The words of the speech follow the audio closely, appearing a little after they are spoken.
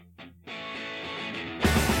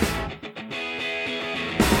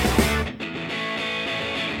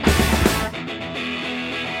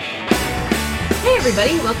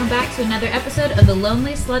everybody, welcome back to another episode of the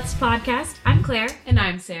Lonely Sluts podcast. I'm Claire. And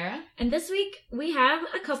I'm Sarah. And this week we have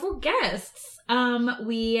a couple guests.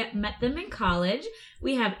 We met them in college.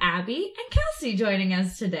 We have Abby and Kelsey joining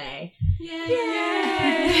us today. Yay!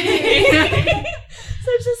 Yay!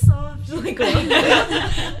 Such a soft, welcome.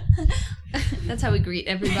 That's how we greet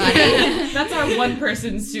everybody. That's our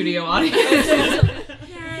one-person studio audience.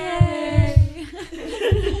 Yay!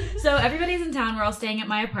 So everybody's in town. We're all staying at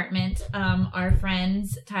my apartment. Our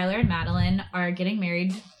friends Tyler and Madeline are getting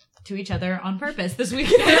married to each other on purpose this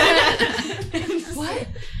weekend. What?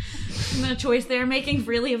 A choice they're making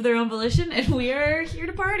freely of their own volition, and we are here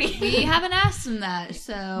to party. We haven't asked them that,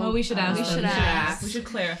 so... Well, we should ask them. We should ask. We should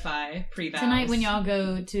clarify pre-vows. Tonight when y'all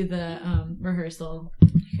go to the rehearsal,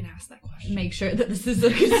 you can ask that question. make sure that this is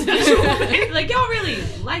a consensual thing. Like, y'all really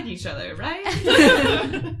like each other,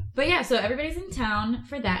 right? But yeah, so everybody's in town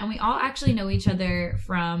for that, and we all actually know each other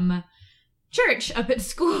from church up at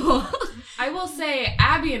school. I will say,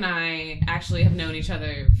 Abby and I actually have known each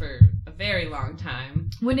other for a very long time.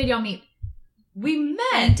 When did y'all meet? We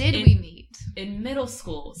met. And we meet? In middle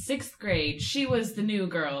school, 6th grade. She was the new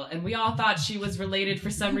girl, and we all thought she was related for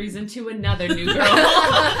some reason to another new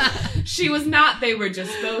girl. She was not. They were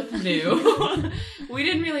just both new. We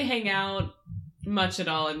didn't really hang out much at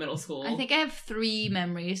all in middle school. I think I have 3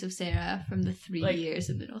 memories of Sarah from the 3 years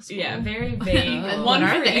of middle school. Yeah, very vague. Oh, One what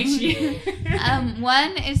are for they? each year.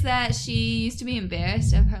 One is that she used to be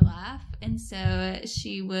embarrassed of her laugh, and so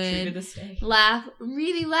she True to would this day. laugh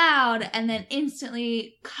really loud and then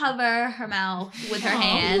instantly cover her mouth with her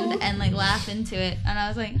hand and like laugh into it. And I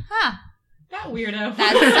was like, huh, That weirdo.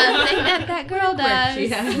 that's something that girl does. She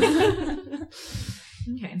has.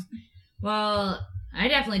 Okay. Well, I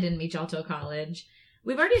definitely didn't meet y'all till college.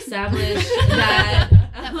 We've already established that...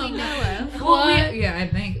 That we know of. Well, I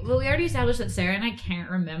think. Well, we already established that Sarah and I can't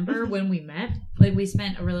remember when we met. Like, we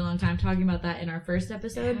spent a really long time talking about that in our first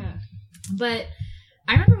episode. Yeah. But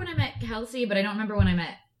I remember when I met Kelsey, but I don't remember when I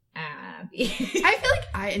met Abby. I feel like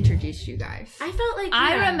I introduced you guys. I felt like...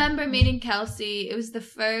 I remember meeting Kelsey. It was the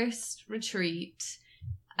first retreat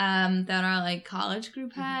that our like college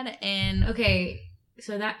group had, and Okay,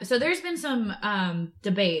 so there's been some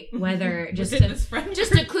debate whether just Within to, this friend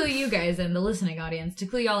just to clue you guys in, the listening audience, to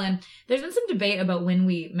clue y'all in, there's been some debate about when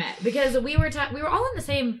we met, because we were all in the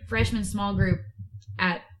same freshman small group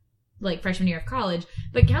at like freshman year of college,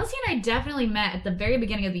 but Kelsey and I definitely met at the very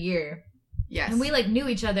beginning of the year, Yes. and we like knew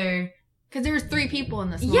each other. Because there was 3 people in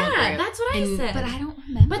the small Yeah, group. that's what I said. but I don't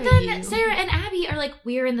remember. But then you. Sarah and Abby are like,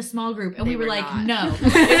 we're in the small group, and They we were were like, not. no.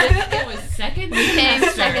 It was second Okay,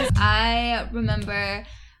 semester. I remember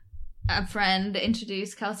a friend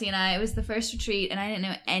introduced Kelsey and I. It was the first retreat, and I didn't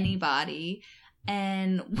know anybody.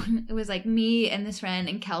 And it was like me and this friend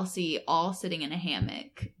and Kelsey all sitting in a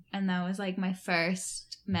hammock, and that was like my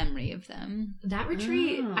first memory of them. That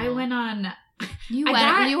retreat, Oh. I went on. You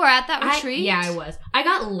I you were at that retreat? Yeah, I was. I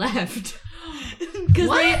got left. Because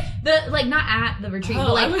not at the retreat, Oh,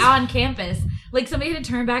 but like I was- on campus. Like somebody had to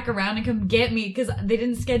turn back around and come get me because they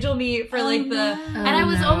didn't schedule me for like the. no. And I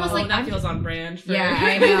was almost Oh, like, that feels on brand for yeah,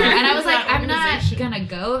 I know. And I was like, that I'm not organization. gonna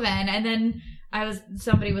go then. And then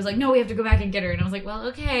somebody was like, no, we have to go back and get her. And I was like, well,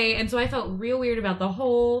 okay. And so I felt real weird about the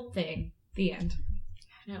whole thing. The end.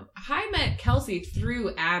 No, I met Kelsey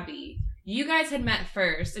through Abby. You guys had met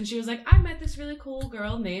first, and she was like, I met this really cool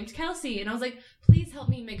girl named Kelsey. And I was like, please help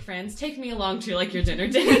me make friends. Take me along to, like, your dinner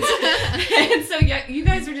date. And so, yeah, you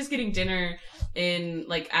guys were just getting dinner in,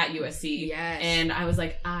 like, at USC. Yes. And I was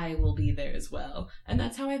like, I will be there as well. And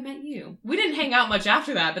that's how I met you. We didn't hang out much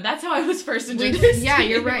after that, but that's how I was first introduced Yeah, to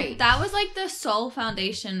you're you. right. That was like the sole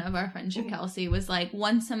foundation of our friendship, Kelsey, was like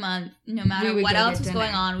once a month, no matter We would what go else get was dinner.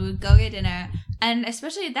 going on, we would go get dinner. And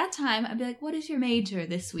especially at that time, I'd be like, what is your major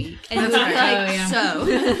this week? And That's you would right. be like, Oh,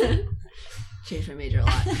 yeah. so. Changed my major a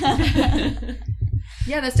lot.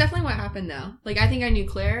 Yeah, that's definitely what happened, though. Like, I think I knew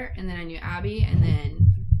Claire, and then I knew Abby, and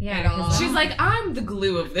then... Yeah. It all- 'cause- She's like, I'm the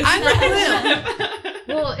glue of this. I'm the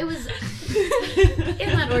glue. well, it was in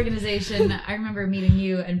that organization. I remember meeting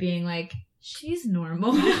you and being like, she's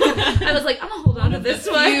normal. I was like, I'm gonna hold on to this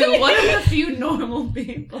one. One of the few normal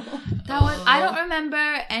people. That was, I don't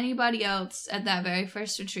remember anybody else at that very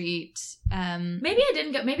first retreat. Maybe I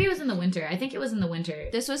didn't go. Maybe it was in the winter. I think it was in the winter.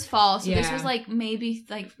 This was fall, so this Yeah. was like maybe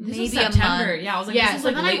This maybe was a September. month. Yeah, I was like, Yeah, this is so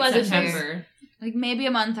like then I late wasn't September. Like maybe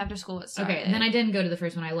a month after school it started. Okay, and then I didn't go to the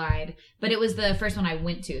first one. I lied, but it was the first one I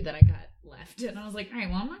went to that I got left, and I was like, all right,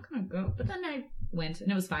 well, I'm not gonna go. But then I went,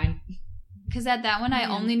 and it was fine. Because at that one, I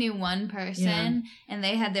Yeah. only knew one person, Yeah. and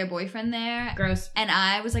they had their boyfriend there. Gross. And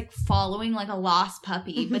I was like following like a lost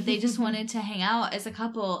puppy, but they just wanted to hang out as a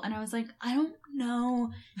couple. And I was like, I don't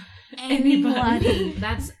know anybody.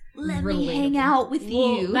 That's Let me relatable. hang out with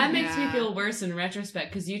Well, you. that makes me Yeah. feel worse in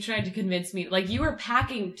retrospect because you tried to convince me, like, you were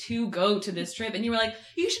packing to go to this trip and you were like,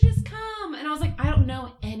 you should just come. And I was like, I don't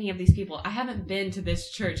know any of these people. I haven't been to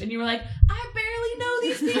this church. And you were like, I barely know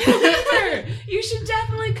these people either. You should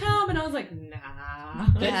definitely come. And I was like, nah.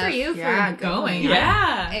 Good Yeah. for you Yeah, for going.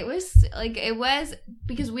 Yeah. It was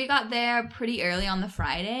because we got there pretty early on the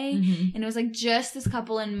Friday. Mhm. And it was like just this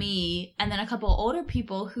couple and me, and then a couple older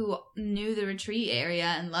people who knew the retreat area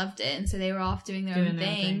and loved it. And so they were off doing their own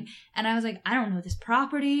thing. And I was like, I don't know this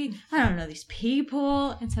property. I don't know these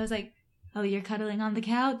people. And so I was like, oh, you're cuddling on the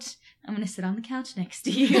couch? I'm going to sit on the couch next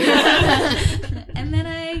to you. And then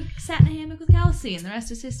I sat in a hammock with Kelsey, and the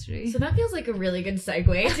rest is history. So that feels like a really good segue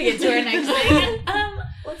to get to our next thing.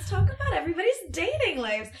 Let's talk about everybody's dating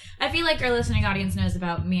lives. I feel like our listening audience knows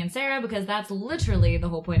about me and Sarah because that's literally the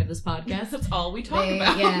whole point of this podcast. That's all we talk They,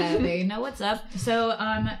 about. yeah, they know what's up. So,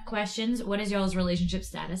 questions. What is y'all's relationship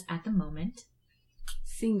status at the moment?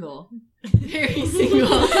 Single. Very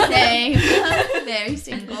single. Same. Very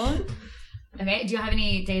single. Okay, do you have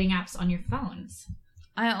any dating apps on your phones?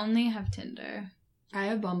 I only have Tinder. I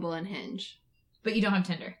have Bumble and Hinge. But you don't have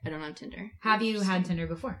Tinder. I don't have Tinder. Have you had Tinder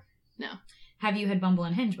before? No. Have you had Bumble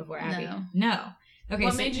and Hinge before, Abby? No. Okay,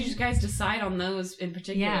 What so made you guys decide on those in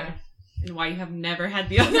particular? Yeah. And why you have never had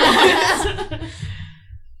the other ones?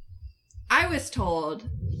 I was told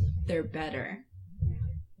they're better.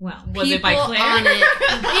 well, Was it by People Claire? on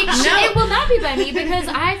it. it will not be by me because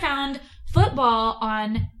I found football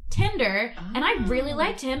on Tinder and I really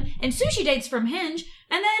liked him, and Sushi Dates from Hinge,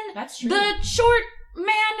 and then That's true. the short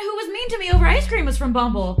man who was mean to me over ice cream was from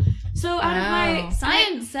Bumble. So out of my Oh.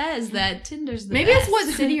 Science says that Tinder's the Maybe best. it's what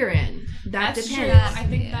city you're in. That That's true. depends. I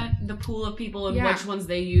think Yeah. that the pool of people and Yeah. which ones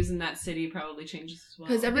they use in that city probably changes as well.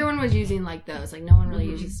 Because everyone was using like those. Like no one really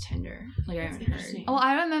Mhm. uses Tinder. Like I That's haven't heard. interesting. Oh,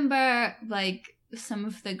 I remember like some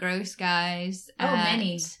of the gross guys. Oh, at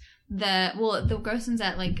many. the gross ones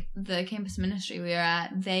at like the campus ministry we were at.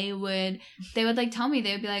 They would like tell me,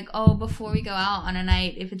 they would be like, oh, before we go out on a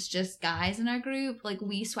night, if it's just guys in our group, like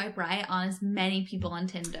we swipe right on as many people on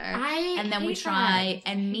Tinder. And then we try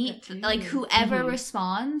and meet, that too. like whoever Mhm.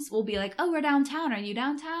 responds will be like, oh, we're downtown. Are you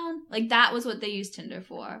downtown? Like that was what they used Tinder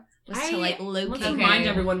for. Was to like Let's locate. Okay. remind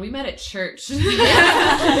everyone, we met at church.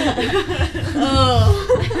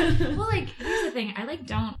 Oh. Well, like here's the thing, I like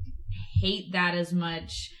don't hate that as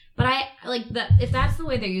much. But I like that if that's the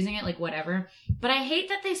way they're using it, like whatever. But I hate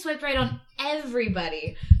that they swiped right on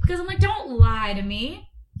everybody because I'm like, don't lie to me.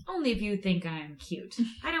 Only if you think I'm cute.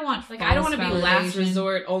 I don't want Like, I don't want to be last validation.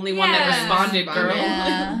 resort, only one that Yeah. responded, girl.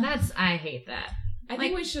 Yeah. That's I hate that. I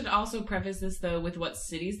think we should also preface this, though, with what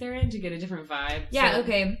cities they're in to get a different vibe. Yeah. So-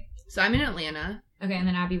 Okay. So I'm in Atlanta. Okay. And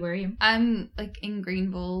then Abby, where are you? I'm like in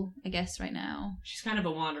Greenville, I guess, right now. She's kind of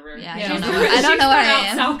a wanderer. Yeah, I Yeah. don't She's know. I don't know where I She's from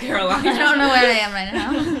am. South Carolina. I don't know where I am right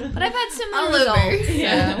now. But I've had similar All over. results.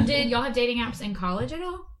 Yeah. So. Did y'all have dating apps in college at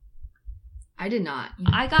all? I did not.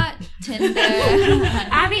 I got Tinder.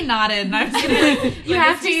 Abby nodded. And I was gonna. You Like,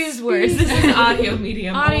 have to use words. This is audio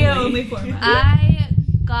medium. Audio only format. I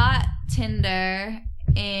got Tinder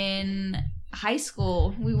in high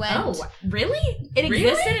school. We went. Oh, really? It Really?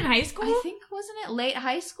 existed in high school. I think wasn't it late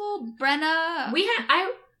high school? Brenna. We had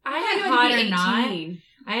I had You had to hot be or not. 18.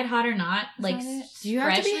 I had hot or not like that it? Do you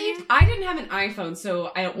have to be freshman year. I didn't have an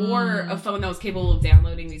iPhone, or a phone that was capable of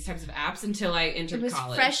downloading these types of apps until I It entered was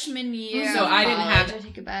college. freshman year. So of I didn't college. have I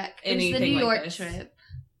take it back. It was the anything New like York this. trip.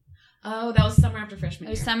 Oh, that was summer after freshman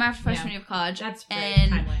It was year. summer after freshman Yeah. year of college. That's great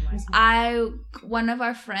And timeline-wise. One of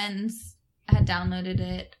our friends had downloaded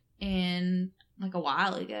it in like a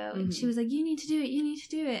while ago, and she was like, "You need to do it. You need to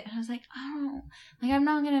do it." And I was like, "I don't like. I'm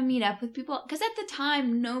not gonna meet up with people because at the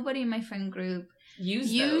time nobody in my friend group used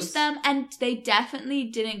used them, and they definitely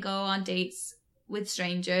didn't go on dates with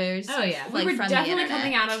strangers. Oh yeah. We like, were from the definitely internet.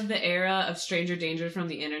 coming out of the era of stranger danger from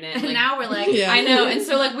the internet. And Like, now we're like, Yeah. I know, and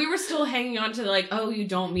so like we were still hanging on to like, oh, you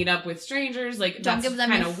don't meet up with strangers, like Don't that's give them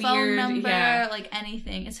kind your of phone weird. number, Yeah. like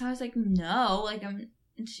anything." And so I was like, "No, like I'm."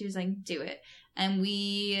 And she was like, "Do it." And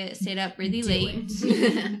we stayed up really Do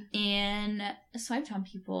late and swiped on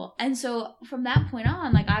people. And so from that point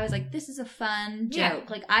on, like I was like, this is a fun joke. Yeah.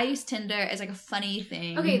 Like I use Tinder as like a funny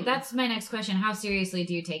thing. okay, that's my next question. How seriously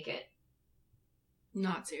do you take it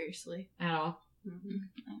Not seriously. at all?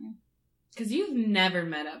 Because you've never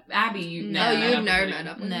met up, Abby. You've No, never. Oh, met you've up never with met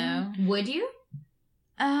me. up with No. Would you?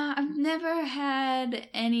 I've never had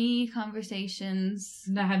any conversations.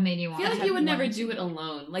 That have made you I want? feel to like you would never one. do it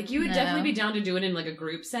alone. Like you would No. definitely be down to do it in like a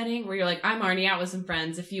group setting where you're like, I'm already out with some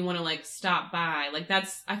friends. If you want to like stop by, like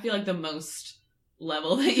that's I feel like the most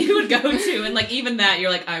level that you would go to, and like even that,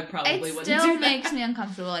 you're like, I probably It wouldn't still do that. makes me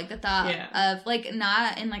uncomfortable, like the thought Yeah. of like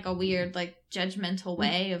not in like a weird like judgmental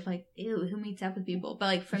way of like ew, who meets up with people, but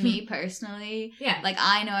like for me personally, Yeah. like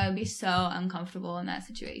I know I would be so uncomfortable in that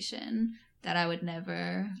situation that I would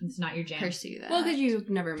never It's not your jam. pursue that. Well, because you've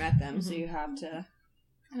never met them, so Mhm. you have to.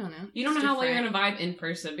 I don't know. You don't know It's how well you're different. gonna vibe in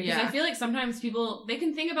person, because Yeah. I feel like sometimes people, they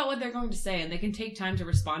can think about what they're going to say, and they can take time to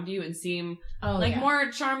respond to you and seem Oh, like yeah. more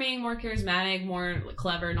charming, more charismatic, more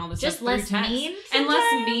clever, and all this Just stuff through less text. mean and less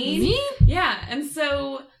sometimes? mean. Yeah, and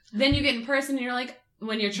so then you get in person, and you're like,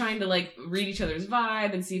 when you're trying to like read each other's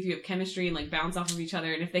vibe and see if you have chemistry and like bounce off of each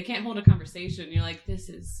other, and if they can't hold a conversation, you're like, this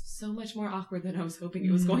is so much more awkward than I was hoping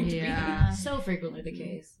it was going to be. Yeah. So frequently the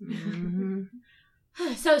case. Mhm.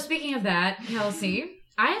 So speaking of that, Kelsey,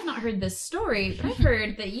 I have not heard this story, but I've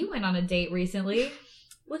heard that you went on a date recently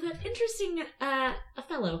with an interesting a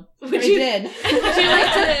fellow. Would you did. would you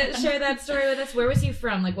like to share that story with us? Where was he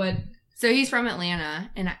from? Like what? So he's from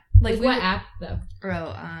Atlanta, and Like we what were- app though?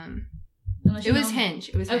 Unless It you was know- Hinge.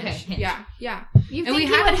 It was Okay, Hinge. Hinge. Yeah, yeah. you and think we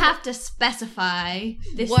you had would a- have to specify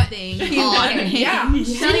this What thing he on wanted. Hinge. Yeah.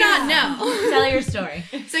 Did Tell not us. know. Tell your story.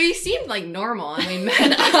 So he seemed like normal, and we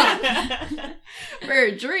met up for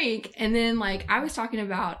a drink. And then, like, I was talking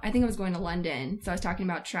about, I think I was going to London, so I was talking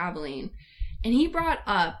about traveling. And he brought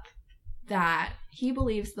up that he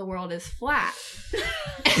believes the world is flat.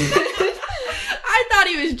 I thought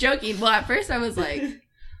he was joking. Well, at first I was like,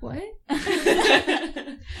 what?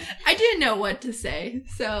 I didn't know what to say.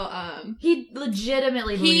 So, He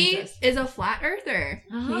legitimately believes he this. is a flat earther.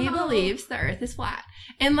 He Oh. believes the earth is flat.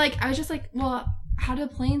 And, like, I was just like, well, how do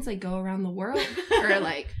planes, like, go around the world? Or,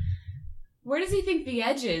 like, Where does he think the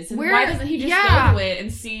edge is? And Where- why doesn't he just yeah. go to it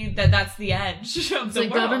and see that that's the edge of It's the a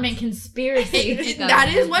world? government conspiracy.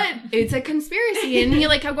 that is what, it's a conspiracy. And he,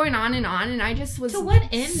 like, kept going on, and I just was To what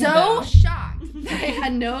end? so though? shocked that I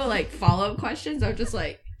had no, like, follow-up questions. I was just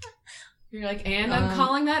like, You're like, and I'm Um,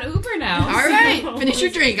 calling that Uber now. all right, So- finish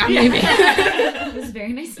your drink. I'm Yeah. leaving. It was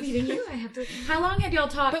very nice meeting you. I have to. How long had y'all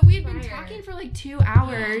talked? But we had been prior? talking for like 2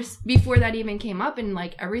 hours before that even came up, and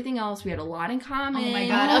like everything else, we had a lot in common. Oh my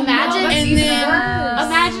god! Oh, Imagine, no, that's and even then, worse.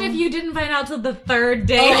 imagine if you didn't find out till the third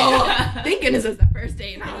day. Oh, thank goodness it was the first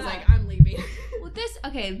date, and I was like, I'm leaving. Well,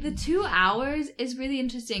 the 2 hours is really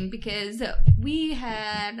interesting because we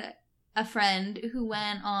had a friend who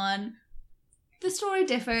went on, the story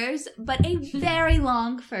differs, but a very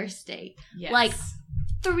long first date. Yes. Like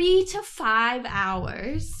 3 to 5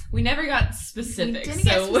 hours. we never got We specifics. didn't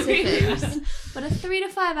get so specifics, but a 3 to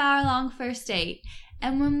 5 hour long first date.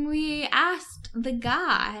 And when we asked the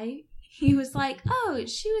guy, he was like, "Oh,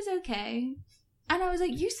 she was okay." And I was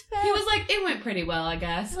like, "You spent." he was like, it went pretty well, I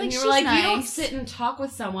guess. Like, and you she's were like, you don't nice. sit and talk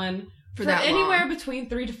with someone For for that anywhere long. between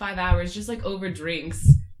 3 to 5 hours, just like over drinks.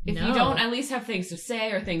 If No. you don't at least have things to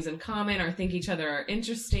say or things in common or think each other are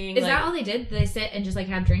interesting. Is like, that all they did? Did they sit and just like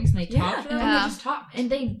have drinks and they Yeah, talked? and Yeah. they just talked. And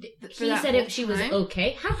they For he that said whole if she was time?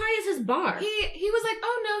 okay. How high is his bar? He was like,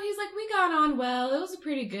 oh no, he's like, we got on well. It was a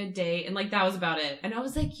pretty good date. And like, that was about it. And I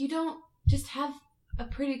was like, you don't just have a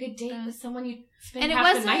pretty good date with someone you spend And it half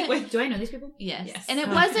the wasn't- night with. Do I know these people? Yes. Yes. And it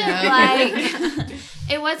Oh, wasn't yeah. like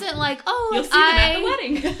it wasn't like, oh, You'll like, see them at the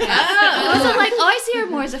wedding. It wasn't like, oh, I see her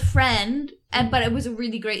more as a friend, but it was a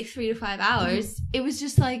really great 3 to 5 hours. It was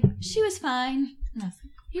just like, she was fine.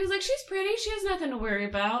 He was like, she's pretty. She has nothing to worry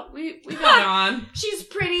about. We got on. She's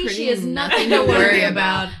pretty. Pretty She has and nothing to worry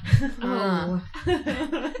about. Uh.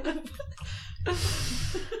 Oh,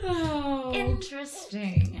 Oh.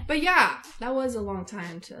 interesting. But yeah, that was a long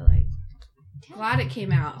time to like. Glad it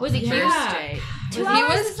came out. Was he the cute? first date. 2 He hours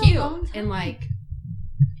was is a cute, long time. and like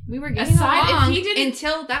we were getting Aside- if along he didn't-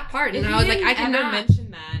 until that part, If and you I was like, didn't I ever cannot.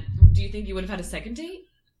 mention that, do you think you would have had a second date?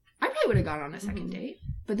 I probably would have gone on a second date,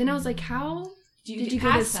 but then I was like, how did get you go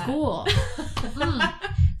to past that? school?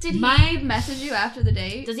 Did he My- message you after the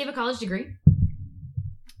date? Does he have a college degree?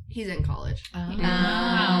 He's in college. Oh,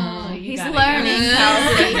 Oh, you he's got it. learning,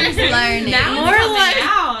 Kelsey. He's learning. Now More it's coming like-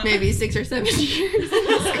 out. Maybe 6 or 7 years.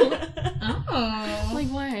 Oh. Like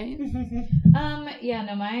why? Yeah,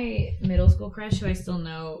 no, my middle school crush, who I still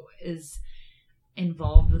know, is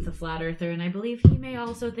involved with the flat earther, and I believe he may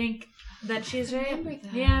also think that she's right. remember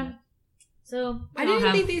that. Yeah. So I we all didn't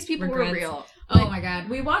have think these people regrets. were real. Oh my god.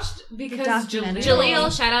 We watched because documentary.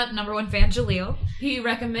 Jaleel, shout out #1 fan Jaleel. he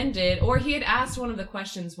recommended, or he had asked one of the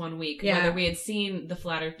questions one week Yeah. whether we had seen the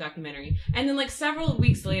Flat Earth documentary. And then, like, several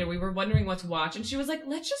weeks later, we were wondering what to watch. And she was like,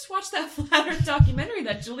 let's just watch that Flat Earth documentary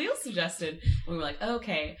that Jaleel suggested. And we were like,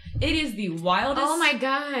 okay. It is the wildest, Oh my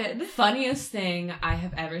god. funniest thing I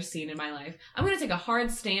have ever seen in my life. I'm going to take a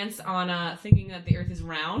hard stance on thinking that the Earth is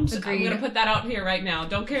round. Agreed. I'm going to put that out here right now.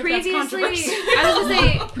 Don't care if that's Previously, controversial. I was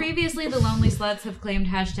gonna say, previously the Lonely Sluts have claimed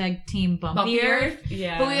 #Team Bumpy Bumpy Earth. Earth?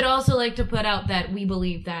 Yeah. But we would also like to put out that we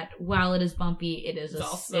believe that while it is bumpy, it is It's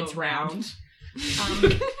also it's round.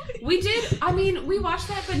 We did, I mean, we watched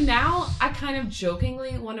that, but now I kind of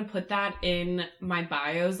jokingly want to put that in my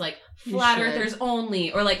bios, like, You flat should. earthers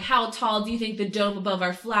only, or like, how tall do you think the dome above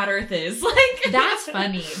our flat earth is? Like, That's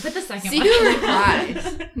funny. Put the second See one. who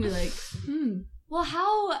replies. Be like, Well,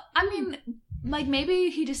 how? I mean, like maybe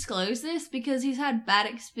he disclosed this because he's had bad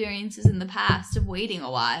experiences in the past of waiting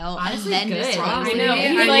a while Honestly, and then good. disclosing I know.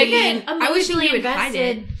 it. He's I like mean, I wish he emotionally would hide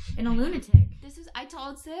it. invested in a lunatic. I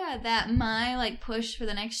told Sarah that my like push for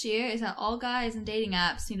the next year is that all guys in dating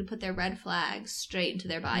apps need to put their red flags straight into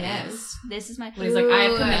their bios. Yes. This is my Well, he's like, I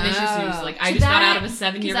have Ooh, commitment wow. issues. Like, I So just got that- out of a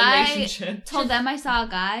 7-year 'cause I relationship. told them I saw a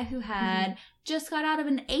guy who had just got out of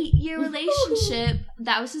an 8-year relationship.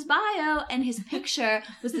 That was his bio, and his picture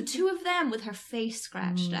was the two of them with her face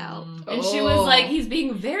scratched out. And she was like, he's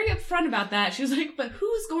being very upfront about that. She was like, but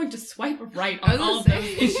who's going to swipe right I on was all of gonna those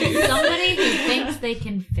say. issues? Somebody who thinks they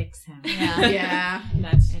can fix him. Yeah. yeah.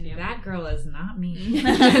 That's, And that girl is not me.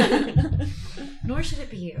 Nor should it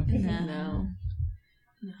be you. No.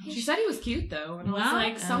 She said he was cute, though. And I was Well,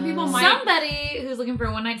 like, some people might... Somebody who's looking for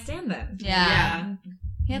a one-night stand then. Yeah.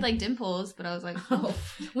 He had like dimples, but I was like, Oh,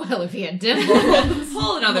 well, if he had dimples.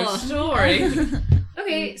 Whole another Well. story.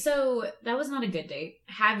 Okay, so that was not a good date.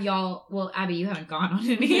 Have y'all, well, Abby, you haven't gone on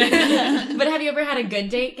any. But have you ever had a good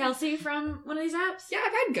date, Kelsey, from one of these apps? Yeah,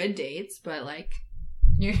 I've had good dates, but like,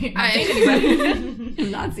 You're not I- dating anybody.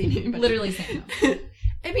 I'm not seeing anybody. Literally saying no.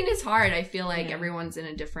 I mean, it's hard. I feel like Yeah. everyone's in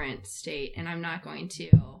a different state, and I'm not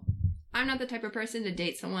the type of person to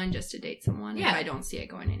date someone just to date someone Yeah. if I don't see it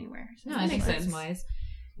going anywhere. So No, That I think makes that's sense. wise.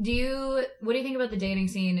 What do you think about the dating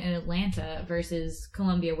scene in Atlanta versus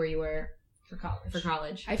Columbia where you were for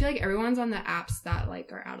college? I feel like everyone's on the apps that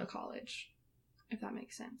like are out of college, if that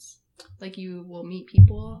makes sense. Like you will meet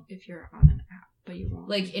people if you're on an app, but you won't.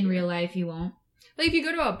 Like in real life, you won't? Like if you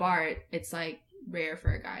go to a bar, it's like rare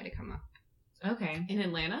for a guy to come up. Okay. In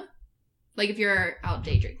Atlanta? Like if you're out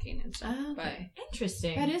day drinking and stuff. Oh, But okay.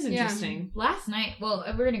 Interesting. That is Yeah. interesting. Last night, well,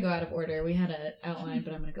 we're going to go out of order. We had an outline,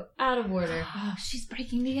 but I'm going to go out of order. oh, she's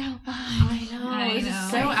breaking the outline. I know. This is know.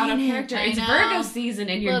 so out of character. I It's know. Virgo season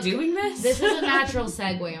and you're Look, doing this? This is a natural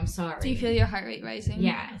segue. I'm sorry. Do you feel your heart rate rising?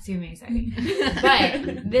 Yeah, it's gonna be exciting.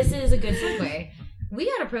 But this is a good segue. We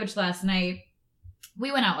got approached last night.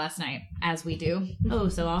 We went out last night, as we do, oh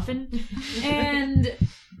so often, and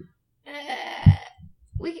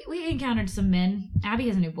we encountered some men. Abby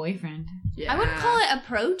has a new boyfriend. yeah. I wouldn't call it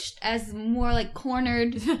approached as more like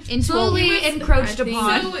cornered into Slowly encroached I think-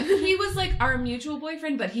 upon. So he was like our mutual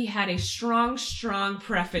boyfriend, but he had a strong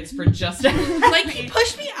preference for just like he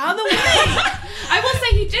pushed me out of the way. I will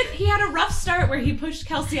say he had a rough start where he pushed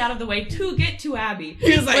Kelsey out of the way to get to Abby.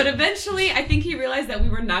 He was like- but eventually I think he realized that we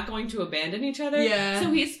were not going to abandon each other. Yeah.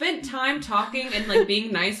 So he spent time talking and like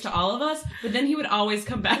being nice to all of us, but then he would always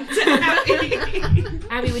come back to Abby.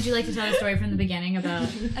 Abby, would you like to tell the story from the beginning about?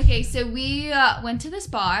 Okay, so we went to this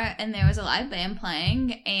bar and there was a live band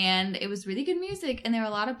playing and it was really good music and there were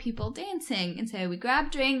a lot of people dancing. And so we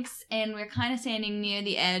grabbed drinks and we're kind of standing near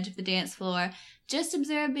the edge of the dance floor, just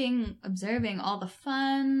observing all the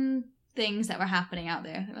fun things that were happening out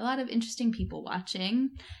there. There were a lot of interesting people watching.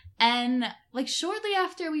 And like shortly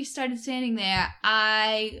after we started standing there,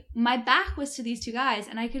 my back was to these two guys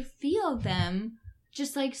and I could feel them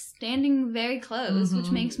just like standing very close, which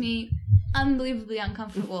Mhm. makes me unbelievably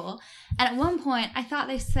uncomfortable. And at one point, I thought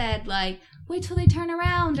they said like, "Wait till they turn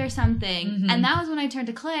around" or something. Mhm. And that was when I turned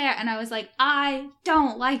to Claire, and I was like, "I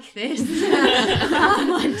don't like this." I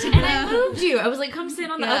want to And I go. moved you. I was like, come sit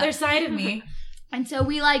on the Yeah. other side of me. And so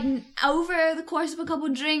we like over the course of a couple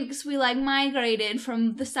drinks, we like migrated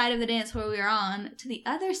from the side of the dance floor we were on to the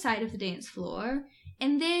other side of the dance floor,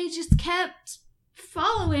 and they just kept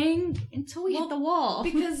following until we hit the wall.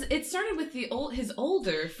 Because it started with his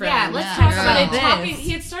older friend. Yeah, let's Yeah. talk Girl. about Talking, this.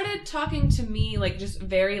 he had started talking to me like just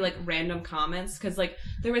very like random comments because like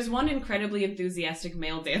there was one incredibly enthusiastic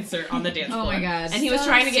male dancer on the dance Oh floor. my god. And he was So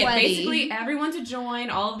trying to get sweaty. basically everyone to join,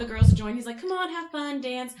 all of the girls to join. He's like, "Come on, have fun,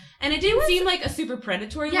 dance." And it didn't seem like a super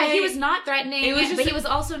predatory Yeah, way. he was not threatening, It was just but he a- was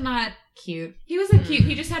also not cute. He wasn't cute.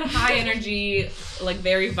 He just had a high energy, like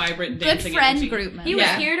very vibrant Good dancing friend energy. group member. He was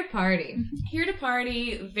Yeah. here to party. Here to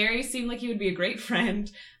party, very seemed like he would be a great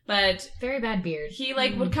friend, but Very bad beard. he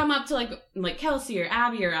like would come up to like Kelsey or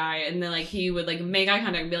Abby or I, and then like he would like make eye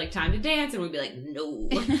contact and be like, time to dance, and we'd be like, no.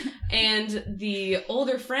 And the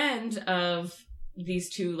older friend of these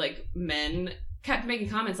two like men kept making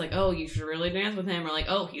comments like, oh, you should really dance with him, or like,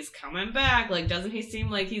 oh, he's coming back, like, doesn't he seem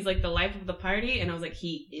like he's like the life of the party? And I was like,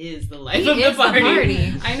 he is the life of the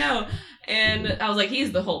party. I know. And I was like,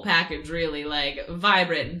 he's the whole package, really, like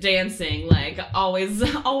vibrant, dancing, like always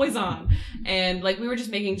on. And like we were just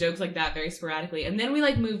making jokes like that very sporadically, and then we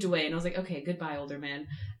like moved away, and I was like, okay, goodbye, older man.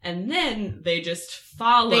 And then they just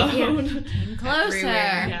followed. Came closer.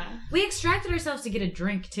 Everywhere. Yeah. We extracted ourselves to get a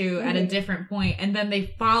drink too at a different point, and then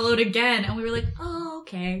they followed again, and we were like, "Oh,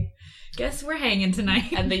 okay, guess we're hanging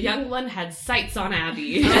tonight." And the young one had sights on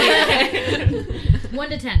Abby. 1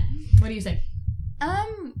 to 10, what do you say?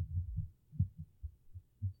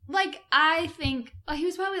 Like I think he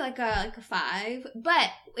was probably like a 5, but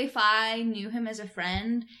if I knew him as a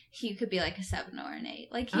friend, he could be like a 7 or an 8.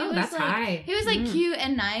 Like he was that's like high. he was like cute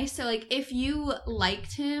and nice. So like if you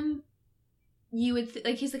liked him, you would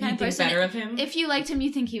like he's the kind You of think person. better of him? If you liked him,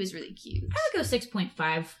 you think he was really cute. I would go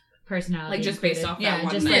 6.5 personality, Like, just based included. off that yeah,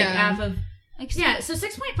 one just night. like Yeah. half of Like yeah. So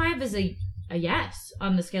 6.5 is a yes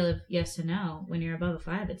on the scale of yes to no. When you're above a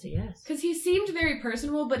 5, it's a yes. Because he seemed very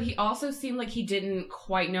personable, but he also seemed like he didn't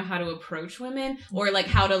quite know how to approach women, or like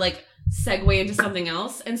how to like segue into something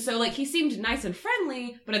else. And so like he seemed nice and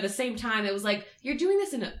friendly, but at the same time it was like, you're doing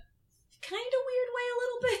this in a kind of weird way a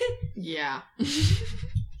little bit. Yeah.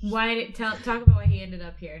 Why did talk about why he ended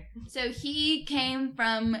up here? So he came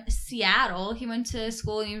from Seattle. He went to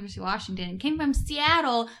school at University of Washington. Came from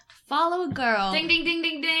Seattle to follow a girl. Ding ding ding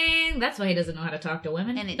ding ding. That's why he doesn't know how to talk to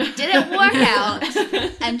women. And it didn't work out.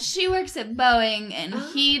 And she works at Boeing, and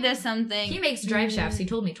he does something. He makes drive shafts. He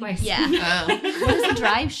told me twice. Yeah. What is a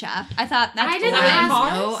drive shaft? I thought that's I didn't boring.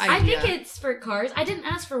 ask. No I idea. think it's for cars. I didn't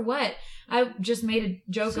ask for what. I just made a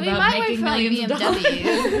joke So he about might work making for, like, millions of dollars.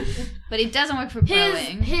 BMW. But he doesn't work for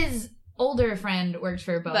Boeing. His older friend works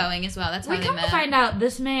for Boeing. Boeing as well. That's how We they come met. to find out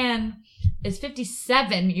this man is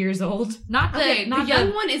 57 years old. Not the Okay, not the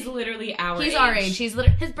young one is literally our He's age. our age. His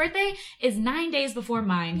birthday is 9 days before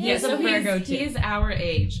mine. He Yeah, has so a Virgo too. he is our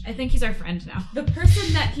age. I think he's our friend now. The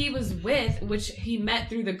person that he was with, which he met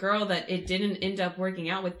through the girl that it didn't end up working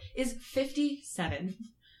out with, is 57.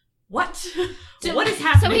 What? What is So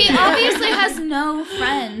happening? he there? obviously has no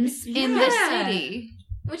friends in this Yeah. city.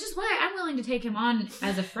 Which is why I'm willing to take him on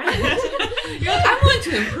as a friend. You're like, I'm willing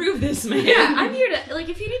to improve this man. Yeah, I'm here to, like,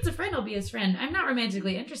 if he needs a friend, I'll be his friend. I'm not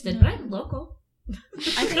romantically interested, but I'm local.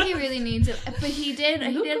 I think he really needs it. But he did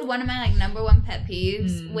one of my like number one pet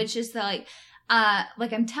peeves, which is the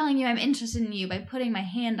like I'm telling you I'm interested in you by putting my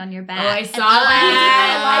hand on your back. Oh, I And saw I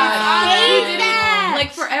that. hate He did it. that.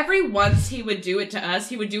 Like, for every once he would do it to us,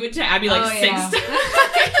 he would do it to Abby like Oh, 6 yeah.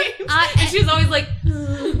 times. And she was always like,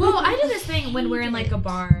 Well, I do this thing when we're in, like, a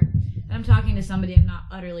bar, and I'm talking to somebody I'm not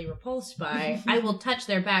utterly repulsed by. I will touch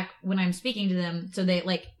their back when I'm speaking to them, so they,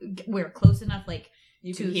 like, we're close enough, like,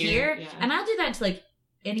 you to can hear. yeah. And I'll do that to, like,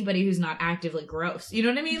 anybody who's not actively gross. You know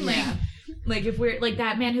what I mean? Like, Yeah. like if we're, like,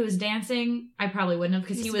 that man who was dancing, I probably wouldn't have,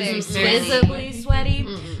 because he He's was very visibly sweaty.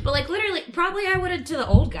 Mm-mm. But, like, literally, probably I would have to the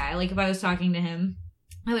old guy. Like, if I was talking to him,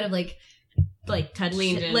 I would have, like touched,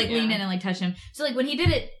 Leaned in, leaned yeah. in and, like, touched him. So, like, when he did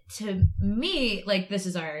it to me, like, this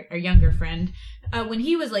is our younger friend, when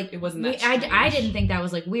he was, like, It wasn't that I strange. didn't think that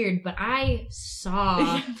was, like, weird, but I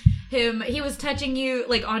saw him, he was touching you,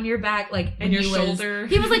 like, on your back, like, And your he shoulder.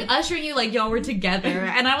 he was, like, ushering you, like, y'all were together,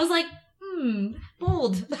 and I was like,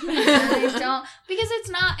 bold. I don't, because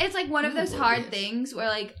it's like one of those hard things where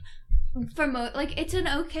like like it's an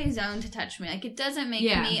okay zone to touch me. Like it doesn't make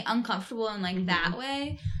Yeah. me uncomfortable in like that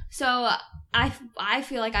way. So I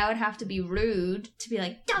feel like I would have to be rude to be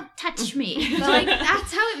like, don't touch me. But like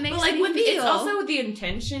that's how it makes But like me with feel. it's also with the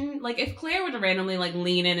intention. Like if Claire were to randomly like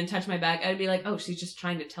lean in and touch my back, I'd be like, oh, she's just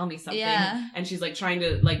trying to tell me something. Yeah. And she's like trying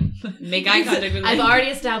to like make eye contact with me. I've already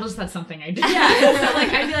established that's something I do. Yeah, so like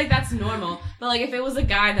I'd be like, that's normal. But like if it was a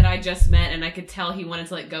guy that I just met and I could tell he wanted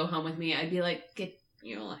to like go home with me, I'd be like, get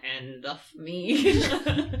your hand off me.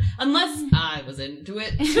 Unless I was into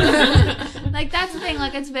it. Like that's the thing.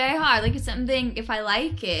 Like it's very hard. Like it's something. If I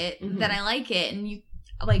like it, Mhm. then I like it, and you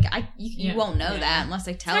like you Yeah. won't know Yeah. that unless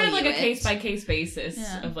I tell Kind you of like a it. case by case basis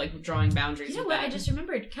Yeah. of like drawing boundaries. You know with what? that. I just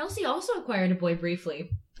remembered. Kelsey also acquired a boy briefly.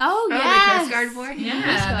 Oh the yeah, Coast Guard boy?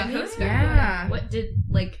 Yeah, the Coast Guard. Yeah. What did,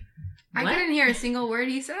 like, I what? couldn't hear a single word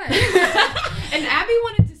he said. And Abby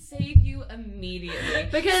wanted to save you immediately.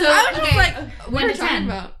 Because I was just okay, like, what 1 are to you talking 10.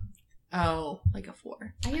 about? Oh, like a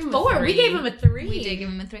 4. I gave him a 4. We 3. gave him a 3. We did give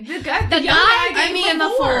him a 3. The guy, The young guy gave gave him a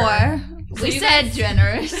 4. So We you said guys-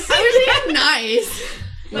 generous. I was being nice.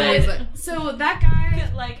 But, so that guy,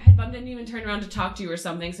 like, had bumped didn't even turn around to talk to you or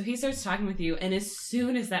something, so he starts talking with you, and as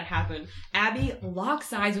soon as that happened, Abby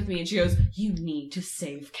locks eyes with me, and she goes, you need to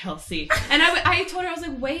save Kelsey. And I told her, I was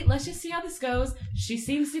like, wait, let's just see how this goes. She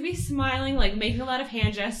seems to be smiling, like, making a lot of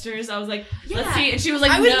hand gestures. I was like, let's Yeah. see. And she was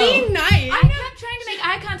like, I was no. being nice. I kept trying to make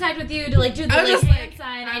eye contact with you to like do the I was like, just hand like,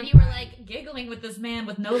 sign, and you were like giggling with this man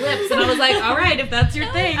with no lips, and I was like, all right, if that's your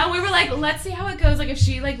thing. And we were like, let's see how it goes. Like, if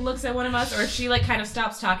she, like, looks at one of us, or if she, like, kind of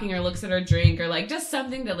stops talking or looks at her drink, or, like, just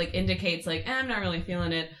something that, like, indicates, like, I'm not really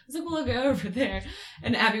feeling it. I was like, well, go over there.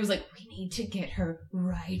 And Abby was like, we need to get her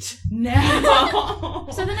right now.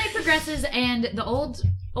 So the night progresses, and the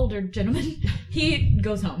older gentleman, he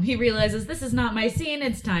goes home. He realizes this is not my scene.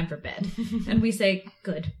 It's time for bed, and we say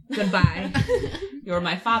goodbye. You're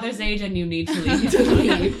my father's age, and you need to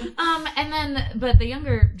leave. And then, but the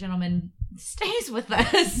younger gentleman stays with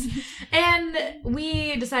us, and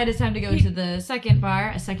we decide it's time to go to the second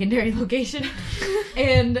bar, a secondary location,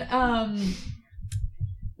 and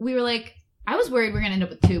we were like, I was worried we were gonna end up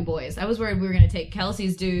with 2 boys. I was worried we were gonna take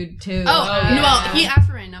Kelsey's dude too. yeah. Well, he asked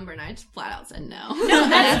for my number, and I just flat out said no. No,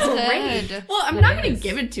 that's That's great. good. Well, I'm That not going is. to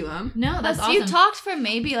give it to him. No, that's Plus, awesome. you talked for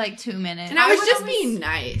maybe like 2 minutes. And I was would just always- being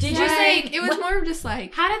nice. Did you Like, say- it was what- more of just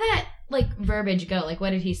like, How did that like verbiage go? Like, what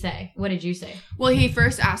did he say? What did you say? well, he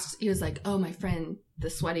first asked, he was like, oh, my friend, the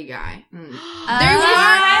sweaty guy. Mm.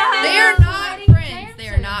 Ah. They are not Sweaty friends. dancer. They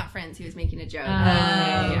are not friends. He was making a joke.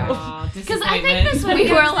 Because I think this one We we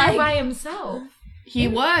were were like- by himself. He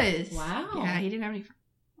was. Wow. Yeah, he didn't have any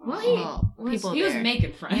Well, people He was there.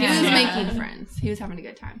 making friends. He was Yeah. making friends. He was having a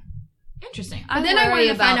good time. Interesting. But then I worry wanted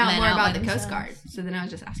to find out men more about by the Coast themselves. Guard. So then I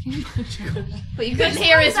was just asking him a bunch of questions. But you couldn't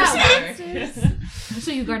hear his that responses.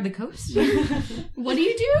 So you guard the coast? What do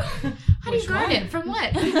you do? How do you guard it? From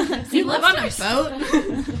what? You live on a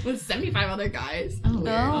boat with 75 other guys. Oh,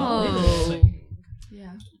 Oh.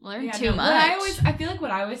 Yeah. Learn Yeah, too no, much. I feel like what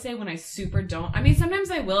I always say when I super don't. I mean, sometimes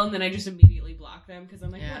I will, and then I just immediately block them because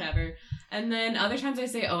I'm like, Yeah. whatever. And then other times I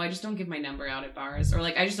say, oh, I just don't give my number out at bars, or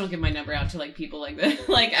like I just don't give my number out to like people like this.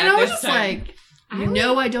 Like And at I was this just time. like, you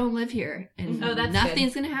know I don't live here. And Oh, that's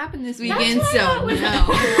nothing's going to happen this That's weekend, what I so thought was- no. That's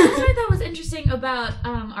what I thought was interesting about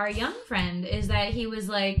our young friend is that he was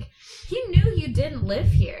like, he knew you didn't live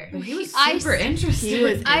here. he was I super s- interested. He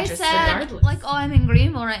was I interested said, regardless. like, oh, I'm in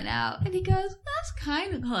Greenville right now. And he goes, that's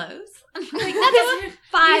kind of close. I'm like, that's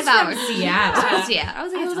 5 He's from hours. Seattle. That's from Seattle. I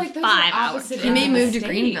was like, I was it's like, those 5 are hours. opposite He may ends of move the to state.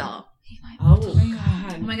 Greenville. Oh Oh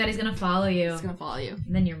god. my god, he's gonna follow you. He's going to follow you.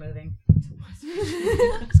 And then you're moving.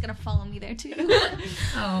 He's going to follow me there, too.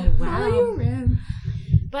 Oh wow.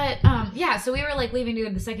 But yeah, so we were like leaving to go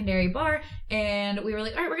to the secondary bar, and we were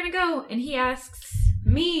like, all right, we're gonna go. And he asks,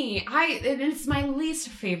 Me, it's my least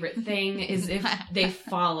favorite thing is if they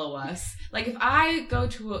follow us. Like if I go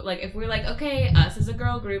to, like if we're like, okay, us as a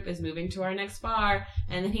girl group is moving to our next bar,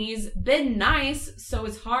 and he's been nice, so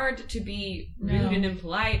it's hard to be rude No. and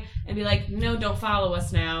impolite and be like, no, don't follow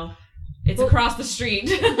us now. It's Well, across the street.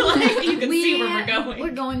 Like you can see where we're going.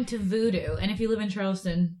 We're going to Voodoo, and if you live in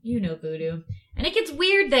Charleston, you know Voodoo, and it gets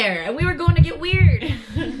weird there. And we were going to get weird.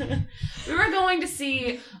 We were going to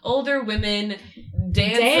see older women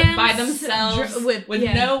dance by themselves with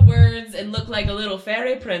no words and look like a little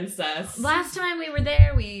fairy princess. Last time we were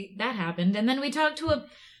there, that happened, and then we talked to a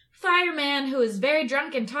fireman who was very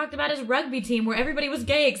drunk and talked about his rugby team where everybody was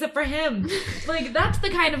gay except for him. Like that's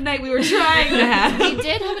the kind of night we were trying to have. We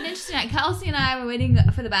did have an interesting night. Kelsey and I were waiting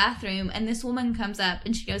for the bathroom, and this woman comes up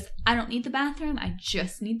and she goes, I don't need the bathroom, I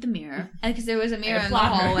just need the mirror. And because there was a mirror in the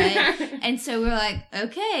hallway. And so we were like,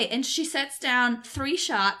 okay. And she sets down 3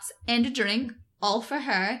 shots and a drink, all for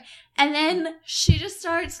her. And then she just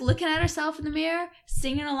starts looking at herself in the mirror,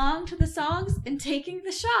 singing along to the songs and taking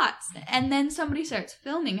the shots. And then somebody starts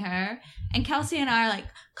filming her. And Kelsey and I are like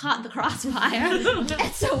caught in the crossfire.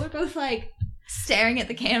 And so we're both like staring at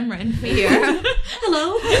the camera in fear.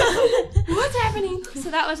 Hello? What's happening? So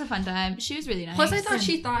that was a fun time. She was really nice. Plus, I thought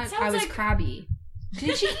she thought Sounds I was like- crabby.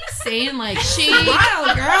 Didn't she keep saying, like, She-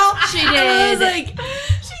 wow, girl? She I was did. like,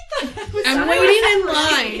 I'm waiting in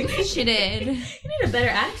line. She did. You need a better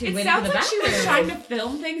attitude It waiting sounds for the like she was bathroom. trying to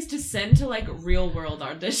film things to send to like real world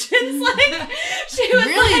auditions. Like she was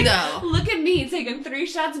Really, like, though? look at me taking 3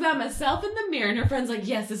 shots about myself in the mirror, and her friend's like,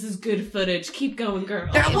 yes, this is good footage. Keep going, girl.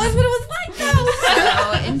 That was what it was like,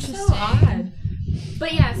 though. So interesting. So odd.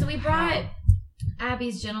 But yeah, so we brought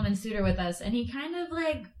Abby's gentleman suitor with us, and he kind of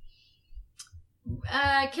like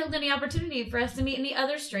killed any opportunity for us to meet any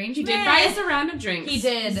other strange He did men. buy us a round of drinks. He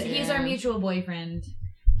did. Yeah. He's our mutual boyfriend.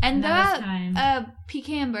 And That was the time.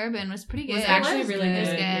 pecan bourbon was pretty good. It was actually was really good. It was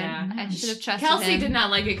good. good. Yeah. I should have trusted Kelsey him. did not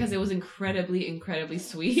like it because it was incredibly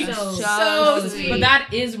sweet. So sweet. But that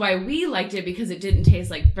is why we liked it, because it didn't taste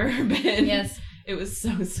like bourbon. Yes. It was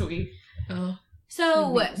so sweet. Oh.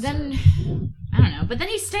 So then, I don't know. But then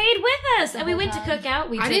he stayed with us, and we went to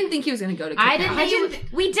Cookout. I didn't think he was going to go to Cookout. I didn't think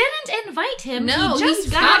we didn't invite him. No, he just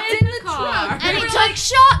he got hopped in in the the car. truck. And he took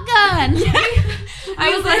shotgun.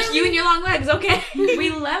 I was like, you and your long legs, okay? We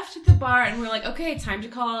left the bar and we're like, okay, time to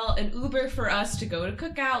call an Uber for us to go to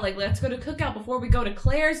Cookout. Like, let's go to Cookout before we go to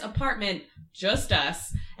Claire's apartment. Just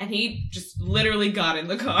us. And he just literally got in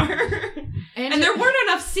the car. And there weren't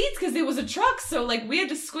enough seats because it was a truck, so like we had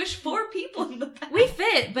to squish 4 people in the back. we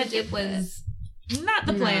fit, but it was not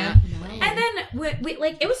the plan. And then we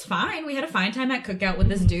like it was fine. We had a fine time at Cookout with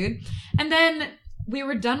this dude, and then we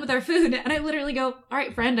were done with our food, and I literally go, "All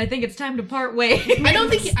right, friend, I think it's time to part ways." I don't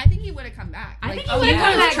think. I think he would have come back. I Like, think he would've he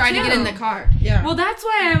come was back, trying to too. get in the car. Yeah. Well, that's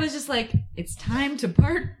why I was just like, "It's time to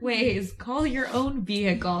part ways. Call your own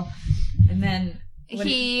vehicle." And then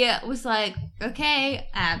He was like, okay,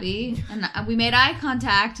 Abby. And we made eye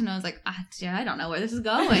contact, and I was like, yeah, I don't know where this is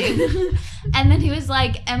going. And then he was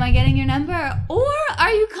like, am I getting your number? Or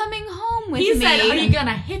are you coming home with he me? said, "Are you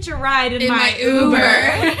gonna hitch a ride in, In my my Uber?" Uber.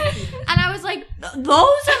 And I was like,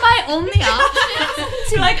 those are my only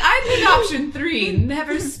options. Like, I pick option 3,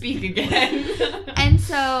 never speak again. And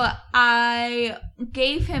so I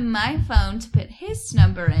gave him my phone to put his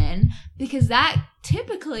number in, because that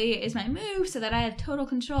typically is my move, so that I have total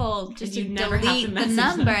control just And to you never have to delete the message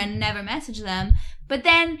number them. and never message them. But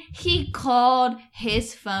then he called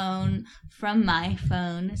his phone from my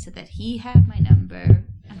phone so that he had my number.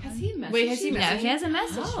 Has he messaged Wait, has he you? No, he hasn't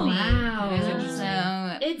messaged Oh, me. wow. That is interesting.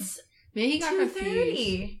 So It's Maybe he got confused.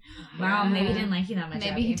 2:30. Wow, maybe he didn't like you that much. maybe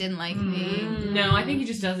Abby. he didn't like me. No, I think he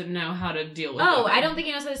just doesn't know how to deal with Oh, women. I don't think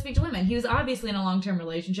he knows how to speak to women. He was obviously in a long-term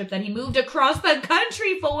relationship that he moved across the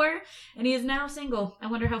country for, and he is now single. I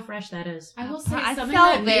wonder how fresh that is. I will say I something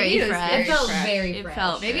felt that very maybe it was fresh. It felt fresh. very It fresh.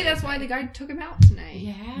 felt Maybe very that's why fresh. the guy took him out tonight.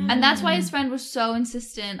 Yeah. And that's why his friend was so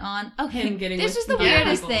insistent on, okay, Him getting this with was the people.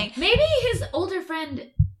 weirdest Yeah. thing. Maybe his older friend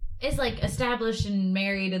is like established and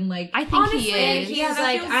married, and like I think honestly, he is. he's Yeah, that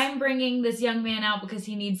like, feels- I'm bringing this young man out because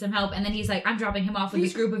he needs some help, and then he's like, I'm dropping him off with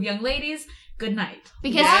this group of young ladies. Good night.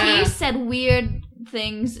 Because Yeah. he said weird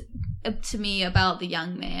things to me about the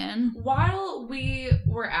young man. While we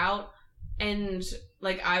were out and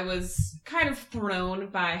like I was kind of thrown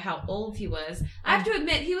by how old he was, I have to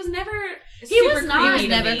admit he was never He was super not creepy to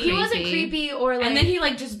never me. He wasn't creepy. creepy or like. And then he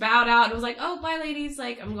like just bowed out and was like, "Oh, bye, ladies.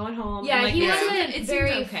 Like I'm going home." yeah, and, like, he it wasn't seemed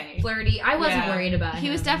very okay. flirty. I wasn't Yeah. worried about him. He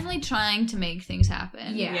was definitely trying to make things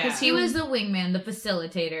happen. Yeah, Yeah. because he was the wingman, the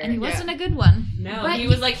facilitator. And he wasn't a good one. No, But he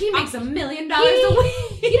was like, he makes $1 million a He-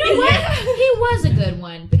 week. You know what? He was a good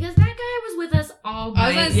one because that guy was with us all night. I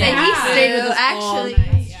was gonna say Yeah. he stayed with us Actually, all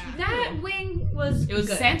night. Yeah. that wing was. It was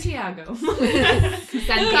good. Santiago.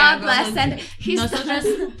 Santiago. God bless. And he's Nosotros,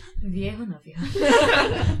 the, viejo novio.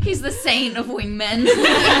 he's the saint of wingmen.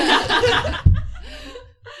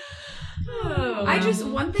 Oh, I just,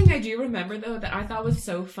 one thing I do remember though that I thought was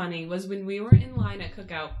so funny was when we were in line at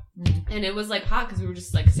Cookout and it was like hot because we were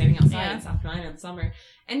just like standing outside Yeah. in South Carolina in the summer,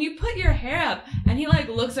 and you put your hair up and he like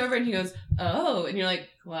looks over and he goes, "Oh," and you're like,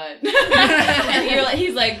 "What?" And you're like,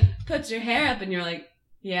 he's like, "Put your hair up," and you're like,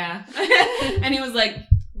 "Yeah," and he was like,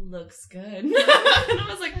 "Looks good." And I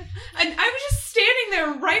was like, and I was just standing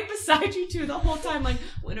there right beside you two the whole time, like,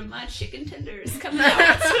 when are my chicken tenders coming out?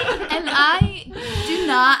 And I do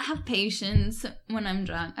not have patience when I'm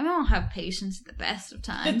drunk. I don't have patience at the best of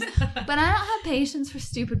times. But I don't have patience for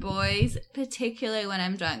stupid boys, particularly when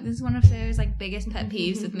I'm drunk. This is one of Sarah's like biggest pet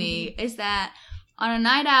peeves with me, is that on a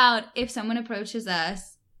night out, if someone approaches us,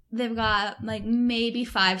 they've got like maybe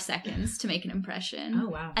 5 seconds to make an impression. Oh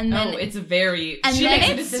wow. And then it's very. and She then makes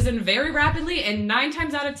a it's- decision very rapidly, and 9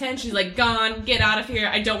 times out of 10, she's like, "Gone, get out of here.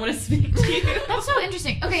 I don't want to speak to you." That's so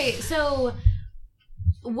interesting. Okay, so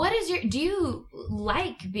what is your? Do you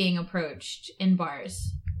like being approached in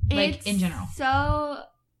bars, like it's in general? So,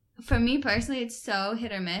 for me personally, it's so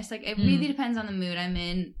hit or miss. Like, it really depends on the mood I'm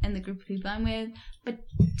in and the group of people I'm with. But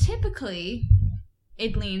typically,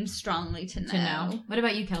 it leans strongly to no. To know. What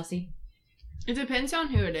about you, Kelsey? It depends on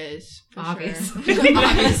who it is. For Obviously. Sure.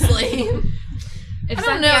 Obviously. If I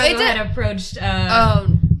don't know, Santiago it had approached Oh.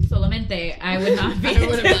 Solamente, I would not be. I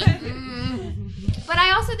would have been. But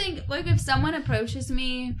I also think, like, if someone approaches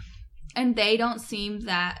me and they don't seem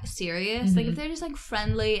that serious, like, if they're just, like,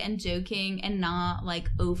 friendly and joking and not, like,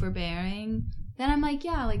 overbearing, then I'm like,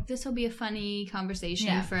 yeah, like, this will be a funny conversation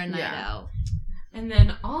Yeah. for a night Yeah. out. And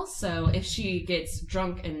then also, if she gets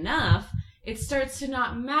drunk enough, it starts to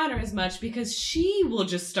not matter as much because she will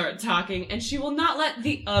just start talking and she will not let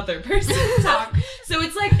the other person talk. So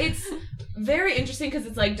it's like, it's very interesting because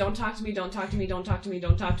it's like, don't talk to me, don't talk to me, don't talk to me,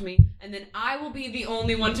 don't talk to me. And then I will be the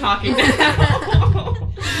only one talking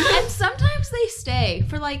now. And sometimes they stay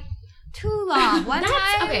for like too long. One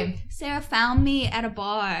time, okay. Sarah found me at a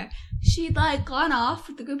bar. She'd like gone off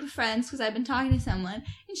with a group of friends because I'd been talking to someone,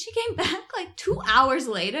 and she came back like 2 hours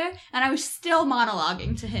later, and I was still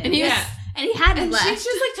monologuing to him. And he was- and he hadn't And left. she's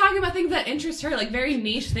just like talking about things that interest her, like very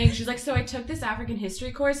niche things. She's like, so I took this African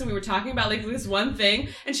history course and we were talking about like this one thing,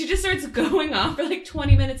 and she just starts going off for like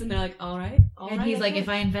 20 minutes and they're like, all right. And he's like, if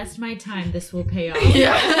I invest my time, this will pay off.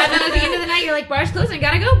 Yeah. And then at the end of the night, you're like, bar's closing,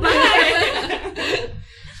 gotta go, bye.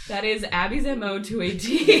 That is Abby's MO to a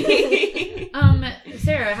T.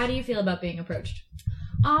 Sarah, how do you feel about being approached?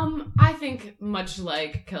 I think much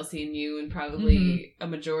like Kelsey and you and probably a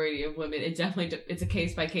majority of women, it definitely, it's a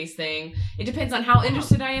case-by-case thing. It depends on how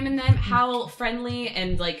interested I am in them, how friendly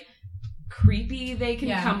and, like, creepy they can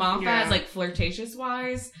come off as, like,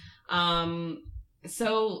 flirtatious-wise.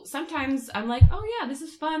 So sometimes I'm like, oh yeah, this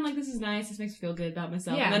is fun, like, this is nice, this makes me feel good about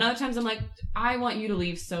myself. Yeah. And then other times I'm like, I want you to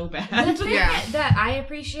leave so bad. The thing Yeah. that I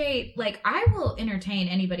appreciate, like, I will entertain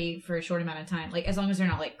anybody for a short amount of time, like, as long as they're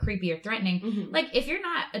not, like, creepy or threatening. Mhm. Like, if you're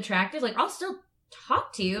not attractive, like, I'll still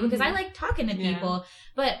talk to you because I like talking to Yeah. people,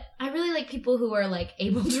 but I really like people who are, like,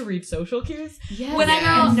 able to read social cues. Yes. When I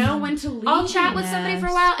go- And know when to leave. I'll chat with somebody for a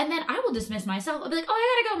Yes. while, and then I will dismiss myself. I'll be like, oh,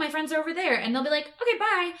 I gotta go, my friends are over there. And they'll be like, okay,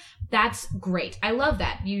 bye. That's great. I love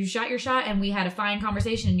that. You shot your shot, and we had a fine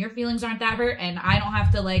conversation, and your feelings aren't that hurt, and I don't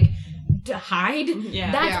have to, like, to hide.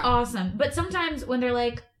 Yeah. That's Yeah. awesome. But sometimes when they're,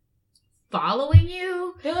 like, following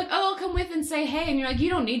you, They're like, oh, I'll come with and say hey. And you're like, you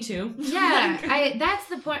don't need to. yeah, that's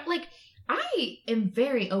the point. Like, I am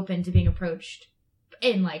very open to being approached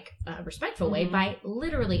in, like, a respectful way Mhm. by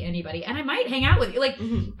literally anybody. And I might hang out with you. Like,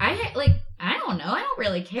 Mhm. I don't know. I don't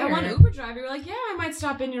really care. That one Uber driver, you're like, yeah, I might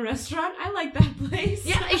stop in your restaurant. I like that place.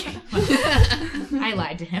 Yeah, I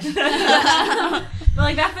lied to him. But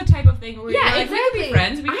like that's the type of thing where Yeah, you're like, we could be exactly.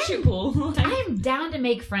 friends, we could shoot pool. Like, I'm down to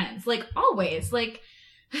make friends, like always. Like,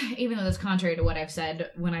 even though that's contrary to what I've said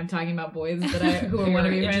when I'm talking about boys that who Who want to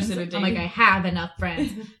are be friends, interested in I'm like, dating. I have enough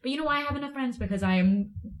friends. But you know why I have enough friends? Because I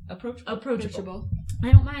am approachable.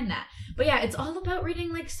 I don't mind that. But yeah, it's all about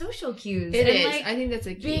reading like social cues. It and, is. like, I think that's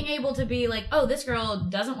a key. being able to be like, oh, this girl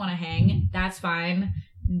doesn't want to hang. That's fine.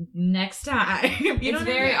 Next time. You know it's what I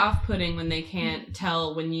very mean? off-putting when they can't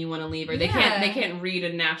tell when you want to leave, or they can't read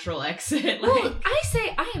a natural exit. Like, Well, I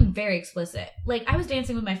say I am very explicit. Like, I was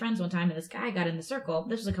dancing with my friends one time, and this guy got in the circle.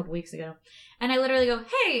 This was a couple weeks ago. And I literally go,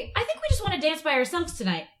 hey, I think we just want to dance by ourselves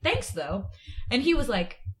tonight. Thanks, though. And he was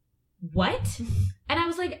like, what? And I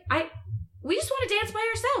was like, we just want to dance by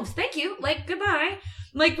ourselves. Thank you. Like, goodbye.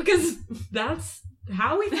 Like, because that's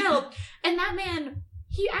how we felt. And that man,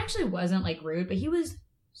 he actually wasn't, like, rude, but he was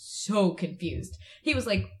so confused. He was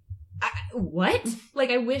like, what? Like,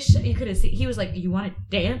 I wish you could have seen. He was like, you want to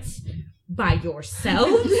dance by yourself?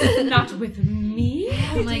 not with me.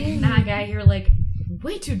 I'm like, nah, guy, you're like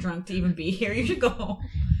way too drunk to even be here. You should go home.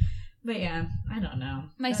 But yeah, I don't know.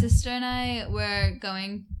 My sister and I were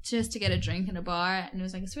going just to get a drink in a bar, and it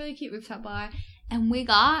was like this really cute rooftop bar, and we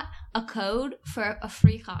got a code for a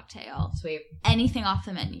free cocktail. Sweet. Anything off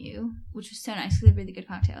the menu, which was so nice because they have really good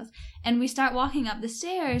cocktails. And we start walking up the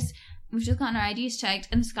stairs. We've just gotten our IDs checked,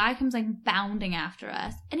 and this guy comes like bounding after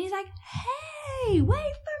us, and he's like, "Hey,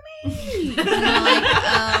 wait for me!" And we're like,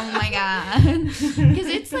 "Oh my god," because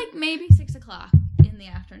it's like maybe 6:00 in the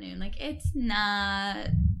afternoon. Like it's not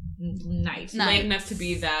Nice. Nice. Late enough to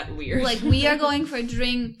be that weird. like we are going for a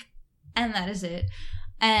drink, and that is it.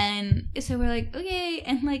 And so we're like, okay.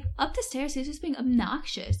 And like up the stairs, he was just being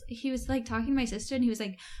obnoxious. He was like talking to my sister, and he was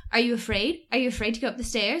like, "Are you afraid? Are you afraid to go up the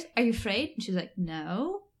stairs? Are you afraid?" And she was like,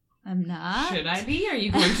 "No, I'm not." Should I be? Are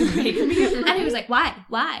you going to make me? And he was like,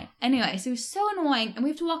 why? Anyway, so he was so annoying, and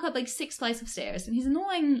we have to walk up like 6 flights of stairs, and he's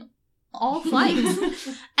annoying all flights.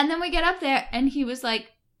 And then we get up there, and he was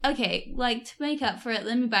like, okay, like, to make up for it,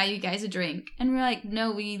 let me buy you guys a drink. And we're like,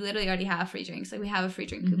 no, we literally already have free drinks. Like, we have a free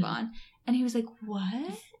drink coupon. And he was like,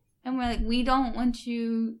 what? And we're like, we don't want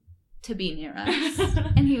you to be near us.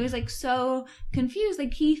 And he was like so confused.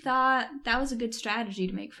 Like, he thought that was a good strategy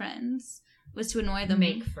to make friends, was to annoy them.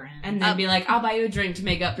 Make friends. And then be like, I'll buy you a drink to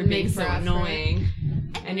make up for being Make so for effort. annoying.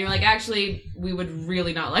 And you're like, actually, we would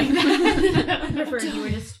really not like that. I prefer you were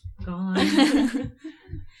just gone.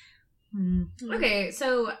 Okay,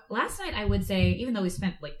 so last night I would say, even though we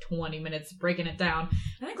spent like 20 minutes breaking it down,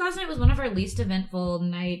 I think last night was one of our least eventful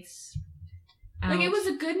nights. Like, it out. was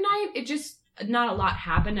a good night. It just, not a lot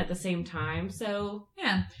happened at the same time. So, Yeah,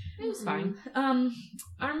 Yeah. It was fine.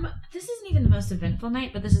 This isn't even the most eventful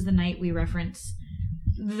night, but this is the night we reference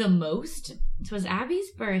the most. It was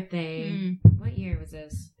Abby's birthday. What year was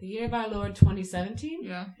this? The year of our Lord 2017?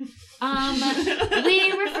 Yeah.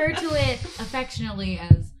 We refer to it affectionately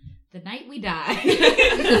as the night we died.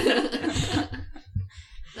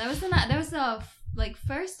 That was the night. That was the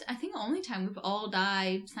first, I think, only time we've all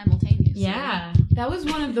died simultaneously. Yeah. That was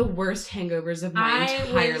one of the worst hangovers of my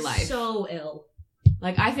entire life. So ill.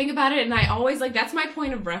 Like, I think about it and I always, that's my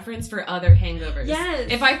point of reference for other hangovers. Yes.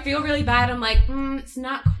 If I feel really bad, I'm like, it's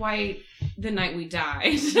not quite the night we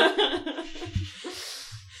died.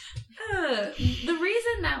 The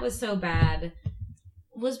reason that was so bad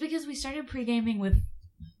was because we started pre-gaming with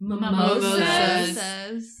mimosas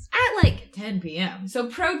at like 10 p.m. So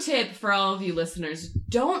pro tip for all of you listeners,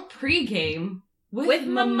 don't pregame with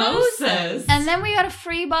mimosas. And then we got a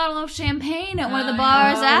free bottle of champagne at one of the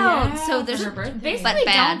bars out. Yeah, So there's for her birthday. Basically, But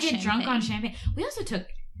bad don't get drunk champagne. on champagne. We also took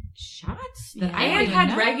shots that I I didn't even had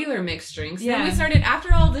know. regular mixed drinks. Yeah. Then we started,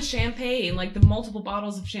 after all the champagne, like the multiple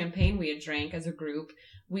bottles of champagne we had drank as a group,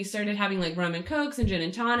 we started having like rum and cokes and gin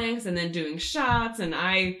and tonics and then doing shots, and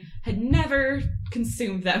I had never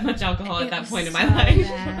consumed that much alcohol at that point in my life.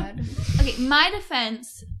 Bad. Okay, my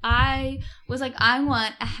defense, I was like, I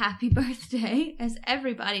want a happy birthday, as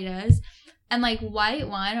everybody does, and like white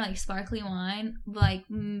wine or like sparkly wine, like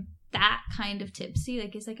that kind of tipsy,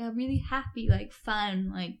 like it's like a really happy, like fun,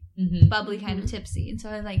 like bubbly kind of tipsy. And so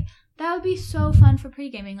I was like, that would be so fun for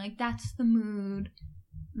pre-gaming. Like that's the mood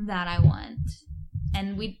that I want.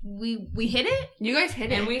 And we hit it. You guys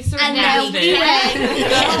hit it. And we sort of And then nailed we it.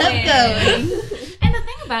 kept going. And the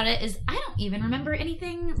thing about it is, I don't even remember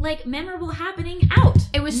anything like memorable happening out.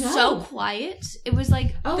 It was so quiet. It was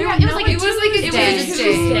like Oh, there- yeah, it was no, like it a was Tuesday. like a It day. was a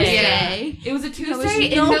Tuesday. Tuesday. It was a There was Tuesday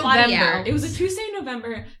in nobody November. out. It was a Tuesday in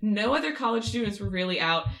November. No other college students were really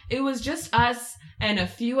out. It was just us and a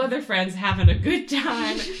few other friends having a good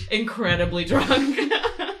time, incredibly drunk.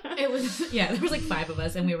 It was, yeah, there was like 5 of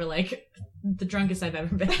us, and we were like the drunkest I've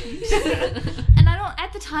ever been. And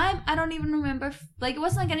at the time, I don't even remember, like, it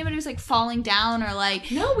wasn't like anybody was like falling down or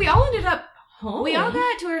like, No, we all ended up home. We all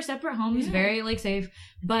got to our separate homes, Yeah. very like safe.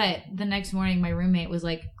 But the next morning, my roommate was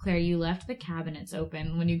like, "Claire, you left the cabinets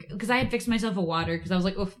open when you," because I had fixed myself a water because I was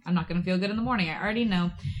like, "Oof, I'm not gonna feel good in the morning." I already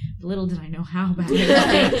know. Little did I know how bad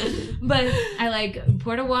it was. But I like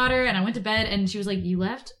poured a water and I went to bed, and she was like, "You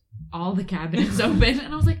left all the cabinets open,"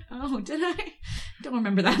 and I was like, "Oh, did I?" Don't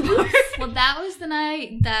remember that part. well, that was the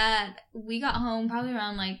night that we got home, probably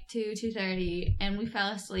around like 2:30, and we fell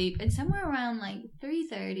asleep. And somewhere around like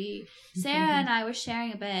 3:30, Sarah and I were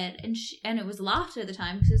sharing a bed, and it was loft at the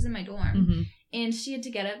time because it was in my dorm. Mm-hmm. And she had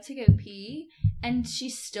to get up to go pee, and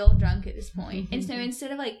she's still drunk at this point. And so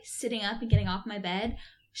instead of like sitting up and getting off my bed,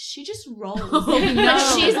 she just rolls. Oh, no.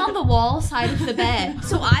 But she's on the wall side of the bed.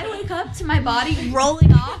 So I wake up to my body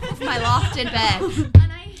rolling off of my lofted bed.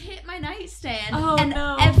 And I hit my nightstand. Oh, and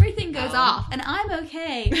no. everything goes off. And I'm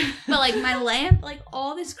okay. But like my lamp, like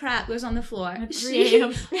all this crap goes on the floor. At 3 She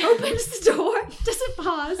a.m. opens the door, doesn't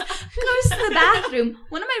pause, goes to the bathroom.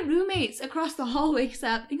 One of my roommates across the hall wakes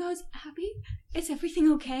up and goes, "Abby, is everything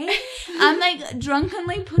okay?" I'm like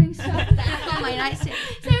drunkenly putting stuff back on my nightstand.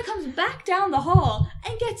 Sarah comes back down the hall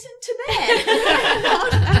and gets into bed. And I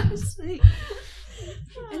fall back asleep.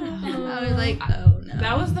 And I was like, oh no.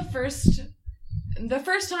 That was the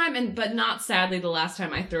first time, but not sadly the last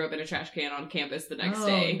time I threw up in a trash can on campus the next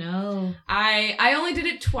day. No. I only did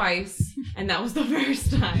it twice, and that was the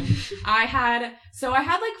first time. I had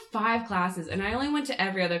like 5 classes, and I only went to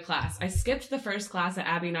every other class. I skipped the first class that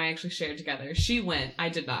Abby and I actually shared together. She went. I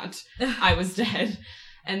did not. I was dead.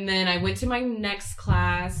 And then I went to my next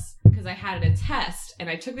class because I had a test, and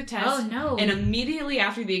I took the test. Oh no. And immediately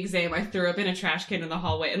after the exam, I threw up in a trash can in the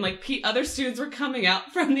hallway, and like other students were coming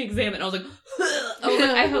out from the exam, and I was like,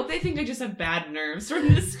 I hope they think I just have bad nerves from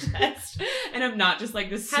this test, and I'm not just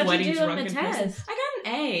like this How'd sweaty you do on the drunken person. test? I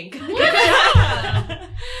got an A. Good job.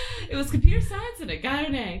 It was computer science, and I got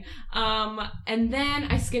an A. And then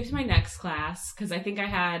I skipped my next class because I think I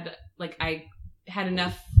had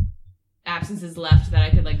enough absences left that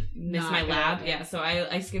I could like miss Not my go, lab. yeah. Yeah, so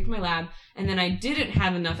I skipped my lab, and then I didn't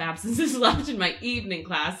have enough absences left in my evening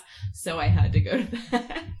class, so I had to go to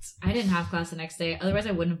that. I didn't have class the next day. Otherwise,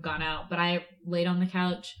 I wouldn't have gone out. But I laid on the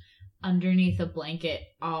couch underneath a blanket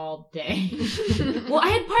all day. Well, I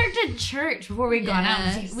had parked at church before we'd gone out.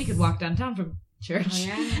 Yes. We could walk downtown from church. Oh,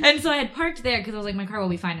 yeah. And so I had parked there because I was like, my car will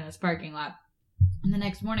be fine in this parking lot. And the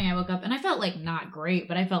next morning I woke up and I felt like not great,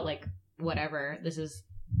 but I felt like whatever.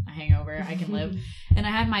 a hangover. I can live. And I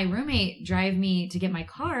had my roommate drive me to get my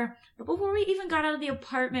car. But before we even got out of the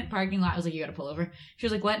apartment parking lot, I was like, you gotta pull over. She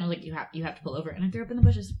was like, what? And I was like, you have to pull over. And I threw up in the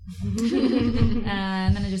bushes.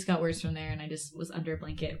 And then it just got worse from there. And I just was under a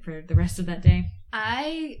blanket for the rest of that day.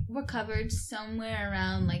 I recovered somewhere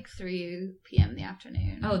around like 3 p.m. in the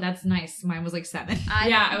afternoon. Oh, that's nice. Mine was like 7.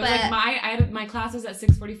 I was like, I had my class was at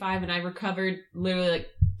 6:45, and I recovered literally like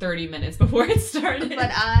 30 minutes before it started.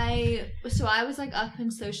 But I was like up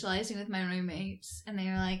and socializing with my roommates, and they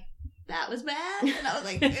were like, that was bad. And I was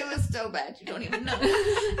like, it was so bad, you don't even know.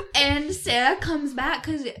 And Sarah comes back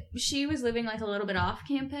because she was living like a little bit off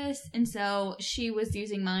campus, and so she was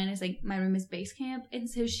using mine as like my room as base camp, and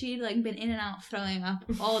so she'd like been in and out throwing up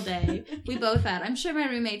all day. We both had. I'm sure my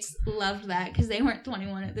roommates loved that because they weren't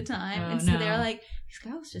 21 at the time, and so they were like, these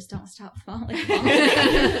girls just don't stop falling.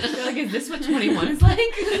 They're like, is this what 21 is like?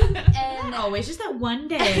 And always just that one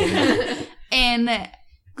day. And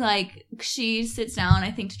like she sits down, I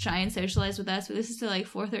think, to try and socialize with us, but this is till like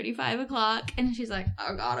 4:35 o'clock, and she's like,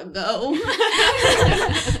 I gotta go.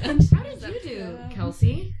 How did you do,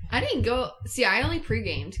 Kelsey? I didn't go. See, I only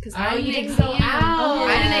pre-gamed because I you had an didn't go exam. out.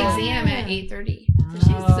 I had an exam at 8:30. Oh.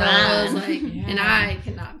 So I was like, Yeah. and I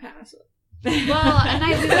cannot pass it. Well, a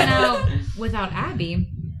night we went out without Abby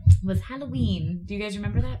was Halloween. Do you guys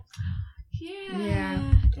remember that?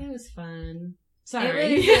 Yeah. It was fun. It was-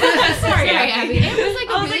 Sorry, Sorry, Abby. Abby. It was like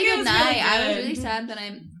I a was really like, it good was night. really I was good. really sad that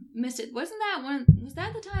I missed it. Was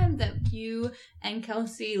that the time that you and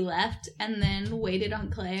Kelsey left and then waited on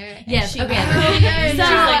Claire? And Yes, she okay. went- So,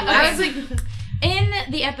 I was like, in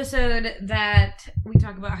the episode that we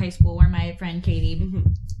talk about high school, where my friend Katie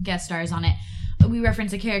guest stars on it, we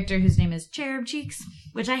reference a character whose name is Cherub Cheeks,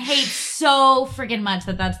 which I hate so freaking much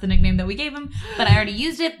that that's the nickname that we gave him, but I already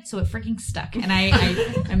used it, so it freaking stuck, and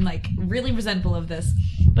I'm like really resentful of this.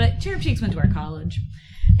 But Cherub Cheeks went to our college,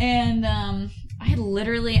 and I had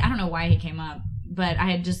literally, I don't know why he came up, but I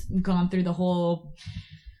had just gone through the whole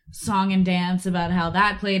song and dance about how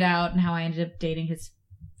that played out and how I ended up dating his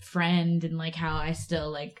friend, and like how I still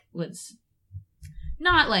like was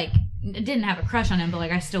not like didn't have a crush on him, but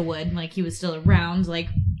like I still would, like he was still around. Like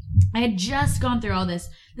I had just gone through all this.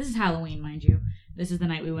 This is Halloween, mind you. This is the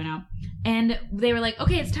night we went out, and they were like,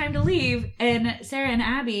 okay, it's time to leave. And Sarah and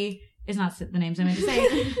Abby is not the names I meant to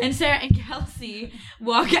say. And Sarah and Kelsey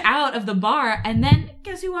walk out of the bar, and then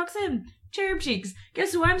guess who walks in? Cherub Cheeks.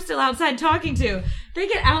 Guess who I'm still outside talking to? They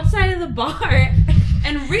get outside of the bar.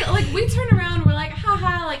 and we turn around, we're like,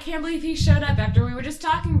 haha, like, can't believe he showed up after we were just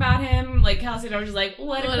talking about him. Like, Kelsey and I were just like,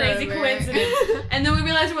 what a crazy Whatever. coincidence. And then we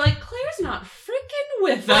realized, we're like, Claire's not freaking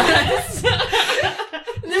with us.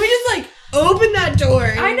 And then we just like opened that door.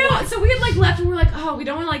 I know. So we had like left and we're like, oh, we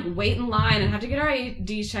don't want to like wait in line and have to get our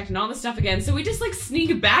IDs checked and all this stuff again. So we just like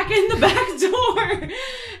sneak back in the back door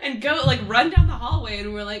and go like run down the hallway,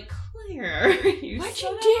 and we're like, Claire, Why'd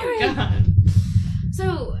you do it? God.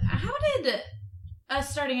 So how did us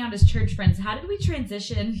starting out as church friends, how did we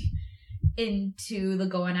transition into the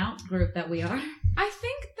going out group that we are? I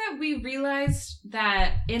think that we realized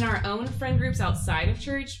that in our own friend groups outside of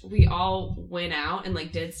church, we all went out and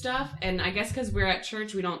like did stuff. And I guess because we're at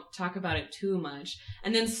church, we don't talk about it too much.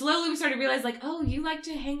 And then slowly we started to realize like, oh, you like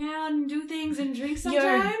to hang out and do things and drink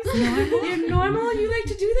sometimes? You're normal? You like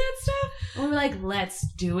to do that stuff? And we were like, let's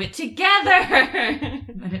do it together.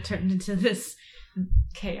 And it turned into this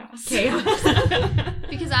Chaos.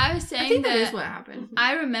 Because I was I saying think that that is what happened.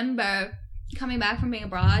 I remember coming back from being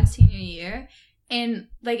abroad senior year, and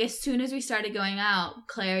like as soon as we started going out,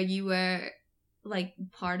 Claire, you were like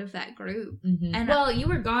part of that group. Mm-hmm. And well, you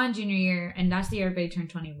were gone junior year, and that's the year everybody turned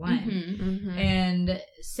 21. Mhm. Mm-hmm. And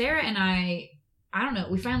Sarah and I don't know,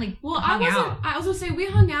 we finally Well, hung out. I was gonna say we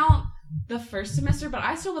hung out the first semester, but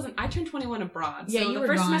I still wasn't. I turned 21 abroad. Yeah, so you the were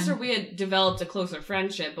first gone. semester we had developed a closer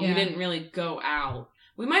friendship, but we Yeah. didn't really go out.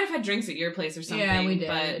 We might have had drinks at your place or something. Yeah, we did.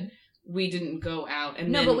 But we didn't go out. And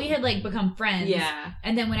No, then, but we had like become friends. Yeah.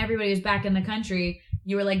 And then when everybody was back in the country,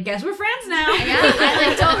 you were like, guess we're friends now. Yeah, I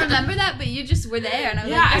like don't remember that, but you just were there, and I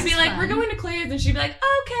was Yeah, like, I'd this be is like, fun. we're going to Claire's, and she'd be like,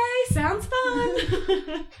 okay, sounds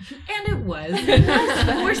fun. And it was.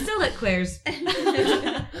 We're still at Claire's.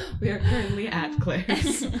 We are currently at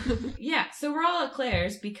Claire's. Yeah, so we're all at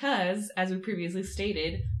Claire's because, as we previously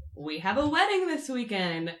stated, we have a wedding this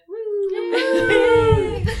weekend. Woo!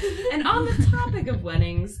 And on the topic of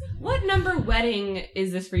weddings, what number wedding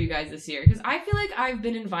is this for you guys this year? Because I feel like I've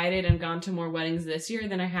been invited and gone to more weddings this year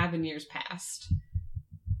than I have in years past.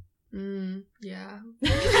 Yeah.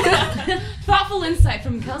 Thoughtful insight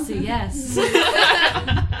from Kelsey, yes.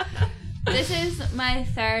 This is my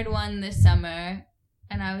third one this summer,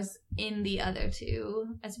 and I was in the other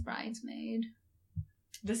two as a bridesmaid.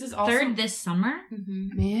 This is also third this summer.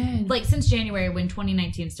 Man. Like since January when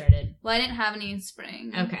 2019 started. Well, I didn't have any in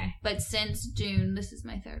spring. Okay. But since June, this is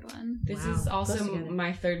my third one. This Wow. is also Close together.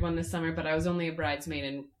 my third one this summer, but I was only a bridesmaid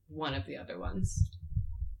in one of the other ones.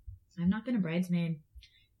 I've not been a bridesmaid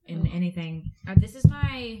in Oh. anything. This is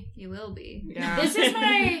my. You will be. Yeah. This is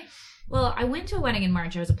my. Well, I went to a wedding in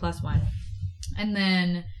March. I was a +1, and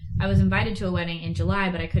then I was invited to a wedding in July,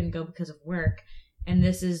 but I couldn't go because of work. And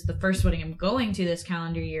this is the first wedding I'm going to this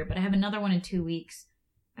calendar year, but I have another one in 2 weeks,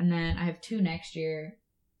 and then I have 2 next year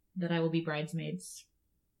that I will be bridesmaids.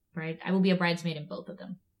 I will be a bridesmaid in both of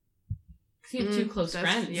them. Because you have two close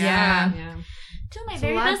that's- friends. yeah. Yeah. 2 of my It's a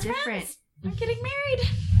very lot best different. friends are getting married.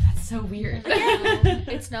 That's so weird.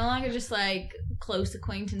 It's no longer just like close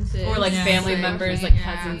acquaintances. Or like Yeah, family so members, like yeah.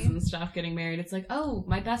 cousins and stuff getting married. It's like, oh,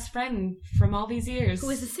 my best friend from all these years. Who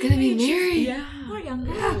is the same Gonna be age? married. Yeah. Or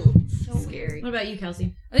younger. So scary. What about you,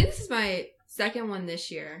 Kelsey? I think this is my second one this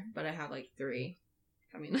year, but I have like 3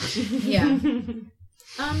 coming up. Yeah.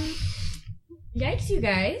 Yikes, you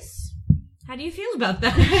guys. How do you feel about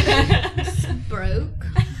that? broke.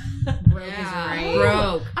 Broke Yeah. is right.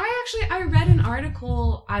 Broke. I read an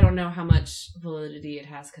article. I don't know how much validity it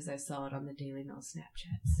has because I saw it on the Daily Mail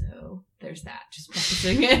Snapchat. So there's that. Just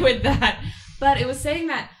prefacing it with that. But it was saying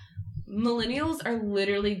that millennials are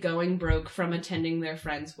literally going broke from attending their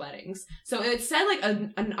friends' weddings. So it said like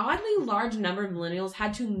an oddly large number of millennials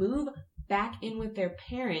had to move back in with their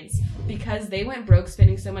parents because they went broke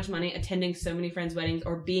spending so much money attending so many friends' weddings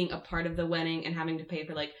or being a part of the wedding and having to pay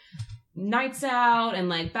for like nights out and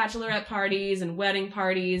like bachelorette parties and wedding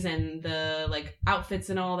parties and the like outfits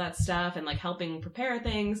and all that stuff and like helping prepare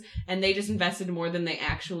things, and they just invested more than they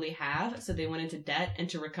actually have, so they went into debt, and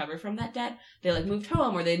to recover from that debt they like moved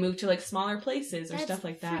home or they moved to like smaller places or stuff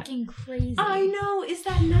like that. Freaking crazy. I know, is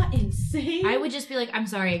that not insane? I would just be like, I'm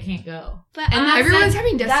sorry, I can't go. But And that everyone's said-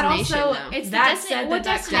 having that destination also- though. it's that the said what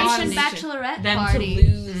that destination caused bachelorette them party? to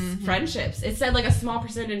lose Mhm. friendships. It said like a small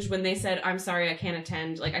percentage when they said, I'm sorry, I can't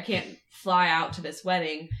attend, like I can't fly out to this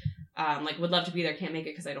wedding, like would love to be there, can't make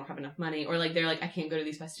it because I don't have enough money, or like they're like, I can't go to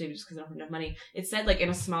these festivities because I don't have enough money. It said like in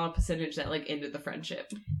a smaller percentage that like ended the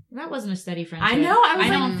friendship. That wasn't a steady friendship. I know, I was I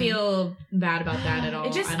like- don't feel bad about that at all.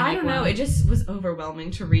 It just, I'm I like, don't know, wow. it just was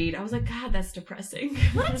overwhelming to read. I was like, God, that's depressing.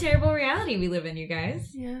 What a terrible reality we live in, you guys.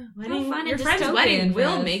 Yeah. Wedding, fun and your friend's dystopian wedding for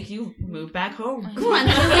will us. make you move back home. Come on,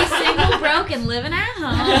 totally single, broke, and living at home.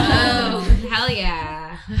 Oh. Hell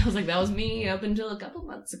yeah. I was like, that was me up until a couple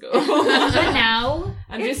months ago. But now,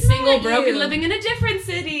 I'm it's just single, not broke, you. and living in a different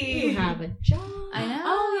city. you have a job. I know.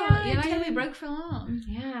 Oh, yeah, You're not I gonna be did. broke for long.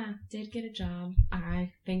 Yeah, did get a job,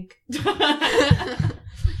 I think.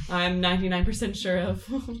 I'm 99% sure of.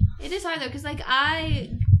 It is hard though, because like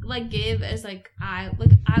I like give as like I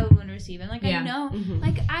would want to receive, and like Yeah. I know Mhm.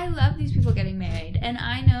 like I love these people getting married, and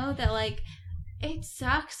I know that like it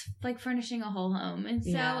sucks like furnishing a whole home, and so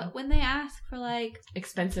Yeah. when they ask for like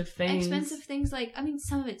Expensive things. expensive things, like I mean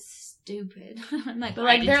some of it's stupid. I'm like, But why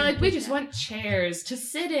like did they're you like, we pick just that? want chairs to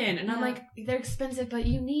sit in, and I'm Yeah. like, they're expensive, but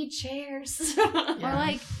you need chairs. or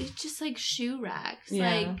like it's just like shoe racks, Yeah.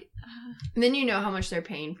 like And then you know how much they're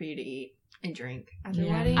paying for you to eat and drink at their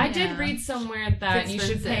Yeah. wedding. I Yeah. did read somewhere that It's you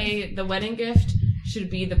should expensive. pay the wedding gift should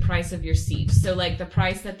be the price of your seat. So like the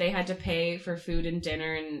price that they had to pay for food and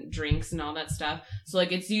dinner and drinks and all that stuff. So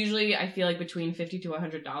like it's usually I feel like between $50 to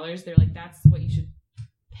 $100. They're like that's what you should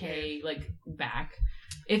pay like back.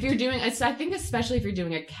 If you're doing, I think especially if you're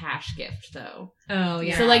doing a cash gift though. Oh,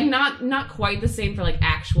 yeah. So like not quite the same for like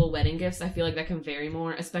actual wedding gifts. I feel like that can vary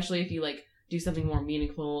more, especially if you like do something more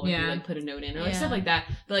meaningful, or if you Yeah. like put a note in or like Yeah. stuff like that.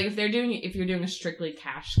 But like if you're doing a strictly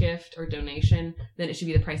cash gift or donation, then it should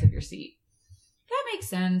be the price of your seat. That makes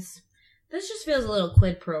sense. This just feels a little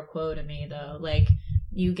quid pro quo to me, though. Like,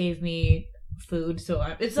 you gave me food, so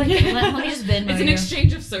it's like, let me just Venmo It's an you.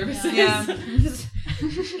 exchange of services. Yeah.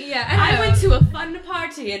 Yeah, I went to a fun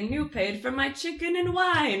party and you paid for my chicken and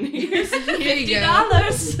wine. Here's $50.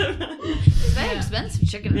 it's very Yeah. expensive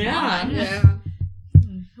chicken and Yeah. wine. Yeah.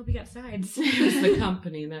 Hope you got sides. It's the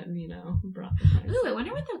company that, brought the price. Ooh, I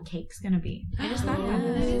wonder what the cake's gonna be. I just thought about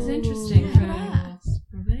That this. is interesting. Yeah.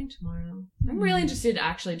 For our wedding tomorrow. I'm really interested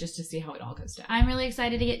actually just to see how it all goes down. I'm really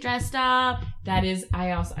excited to get dressed up. That is,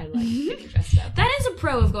 I like getting dressed up. That is a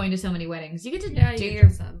pro of going to so many weddings. You get to Yeah, do you your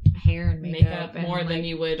dress up. hair and makeup, and more like, than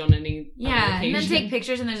you would on any yeah, other and then occasion. take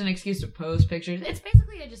pictures, and there's an excuse to post pictures. It's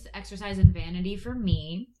basically just exercise in vanity for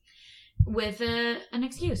me, with an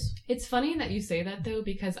excuse. It's funny that you say that though,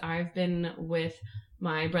 because I've been with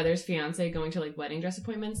my brother's fiance going to like wedding dress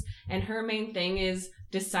appointments, and her main thing is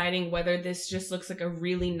deciding whether this just looks like a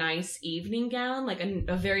really nice evening gown, like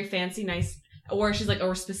a very fancy, nice Or she's like,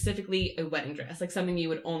 or specifically a wedding dress, like something you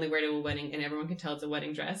would only wear to a wedding and everyone can tell it's a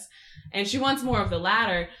wedding dress. And she wants more of the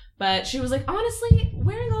latter, but she was like, honestly,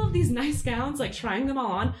 wearing all of these nice gowns, like trying them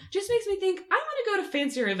all on, just makes me think I want to go to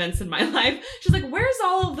fancier events in my life. She's like, where's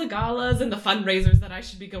all of the galas and the fundraisers that I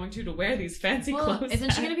should be going to wear these fancy clothes?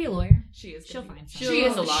 Isn't she at? going to be a lawyer? She is. She'll gonna be- find She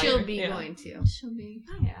is a lawyer. She'll be yeah. going to. She'll be.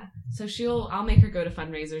 Oh, yeah. So I'll make her go to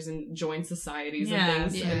fundraisers and join societies Yeah.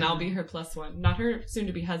 and things, and Yeah. I'll be her plus one. Not her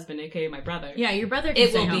soon-to-be husband, aka my brother. Yeah, your brother can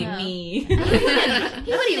It stay will be home. me. He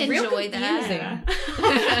wouldn't real enjoy that.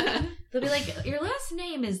 Yeah. They'll be like, your last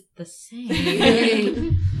name is the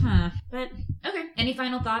same. Huh. But, okay. Any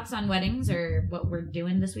final thoughts on weddings or what we're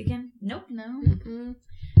doing this weekend? Nope. No. Mm-mm.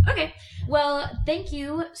 Okay. Well, thank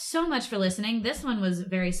you so much for listening. This one was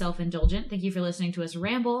very self-indulgent. Thank you for listening to us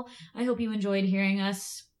ramble. I hope you enjoyed hearing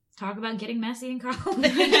us talk about getting messy in college.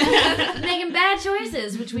 Making bad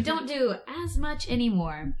choices, which we don't do as much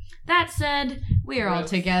anymore. That said, we are all Gross.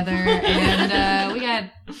 together and we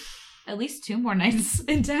got at least 2 more nights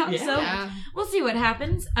in town. Yeah. So Yeah. we'll see what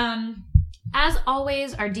happens. As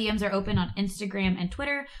always, our DMs are open on Instagram and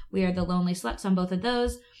Twitter. We are the Lonely Sluts on both of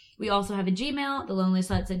those. We also have a Gmail,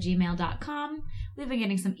 thelonelysluts@gmail.com. We've been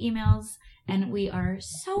getting some emails, and we are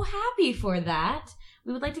so happy for that.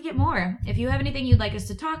 We would like to get more. If you have anything you'd like us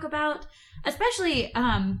to talk about, especially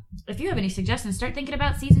if you have any suggestions, start thinking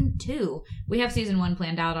about season 2. We have season 1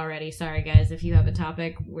 planned out already. Sorry, guys. If you have a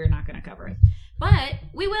topic, we're not going to cover it. But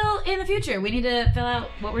we will in the future. We need to fill out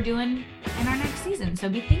what we're doing in our next season, so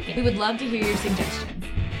be thinking. We would love to hear your suggestions.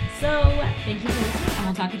 So thank you for listening, and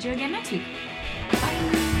we'll talk to you again next week.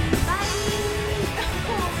 Bye.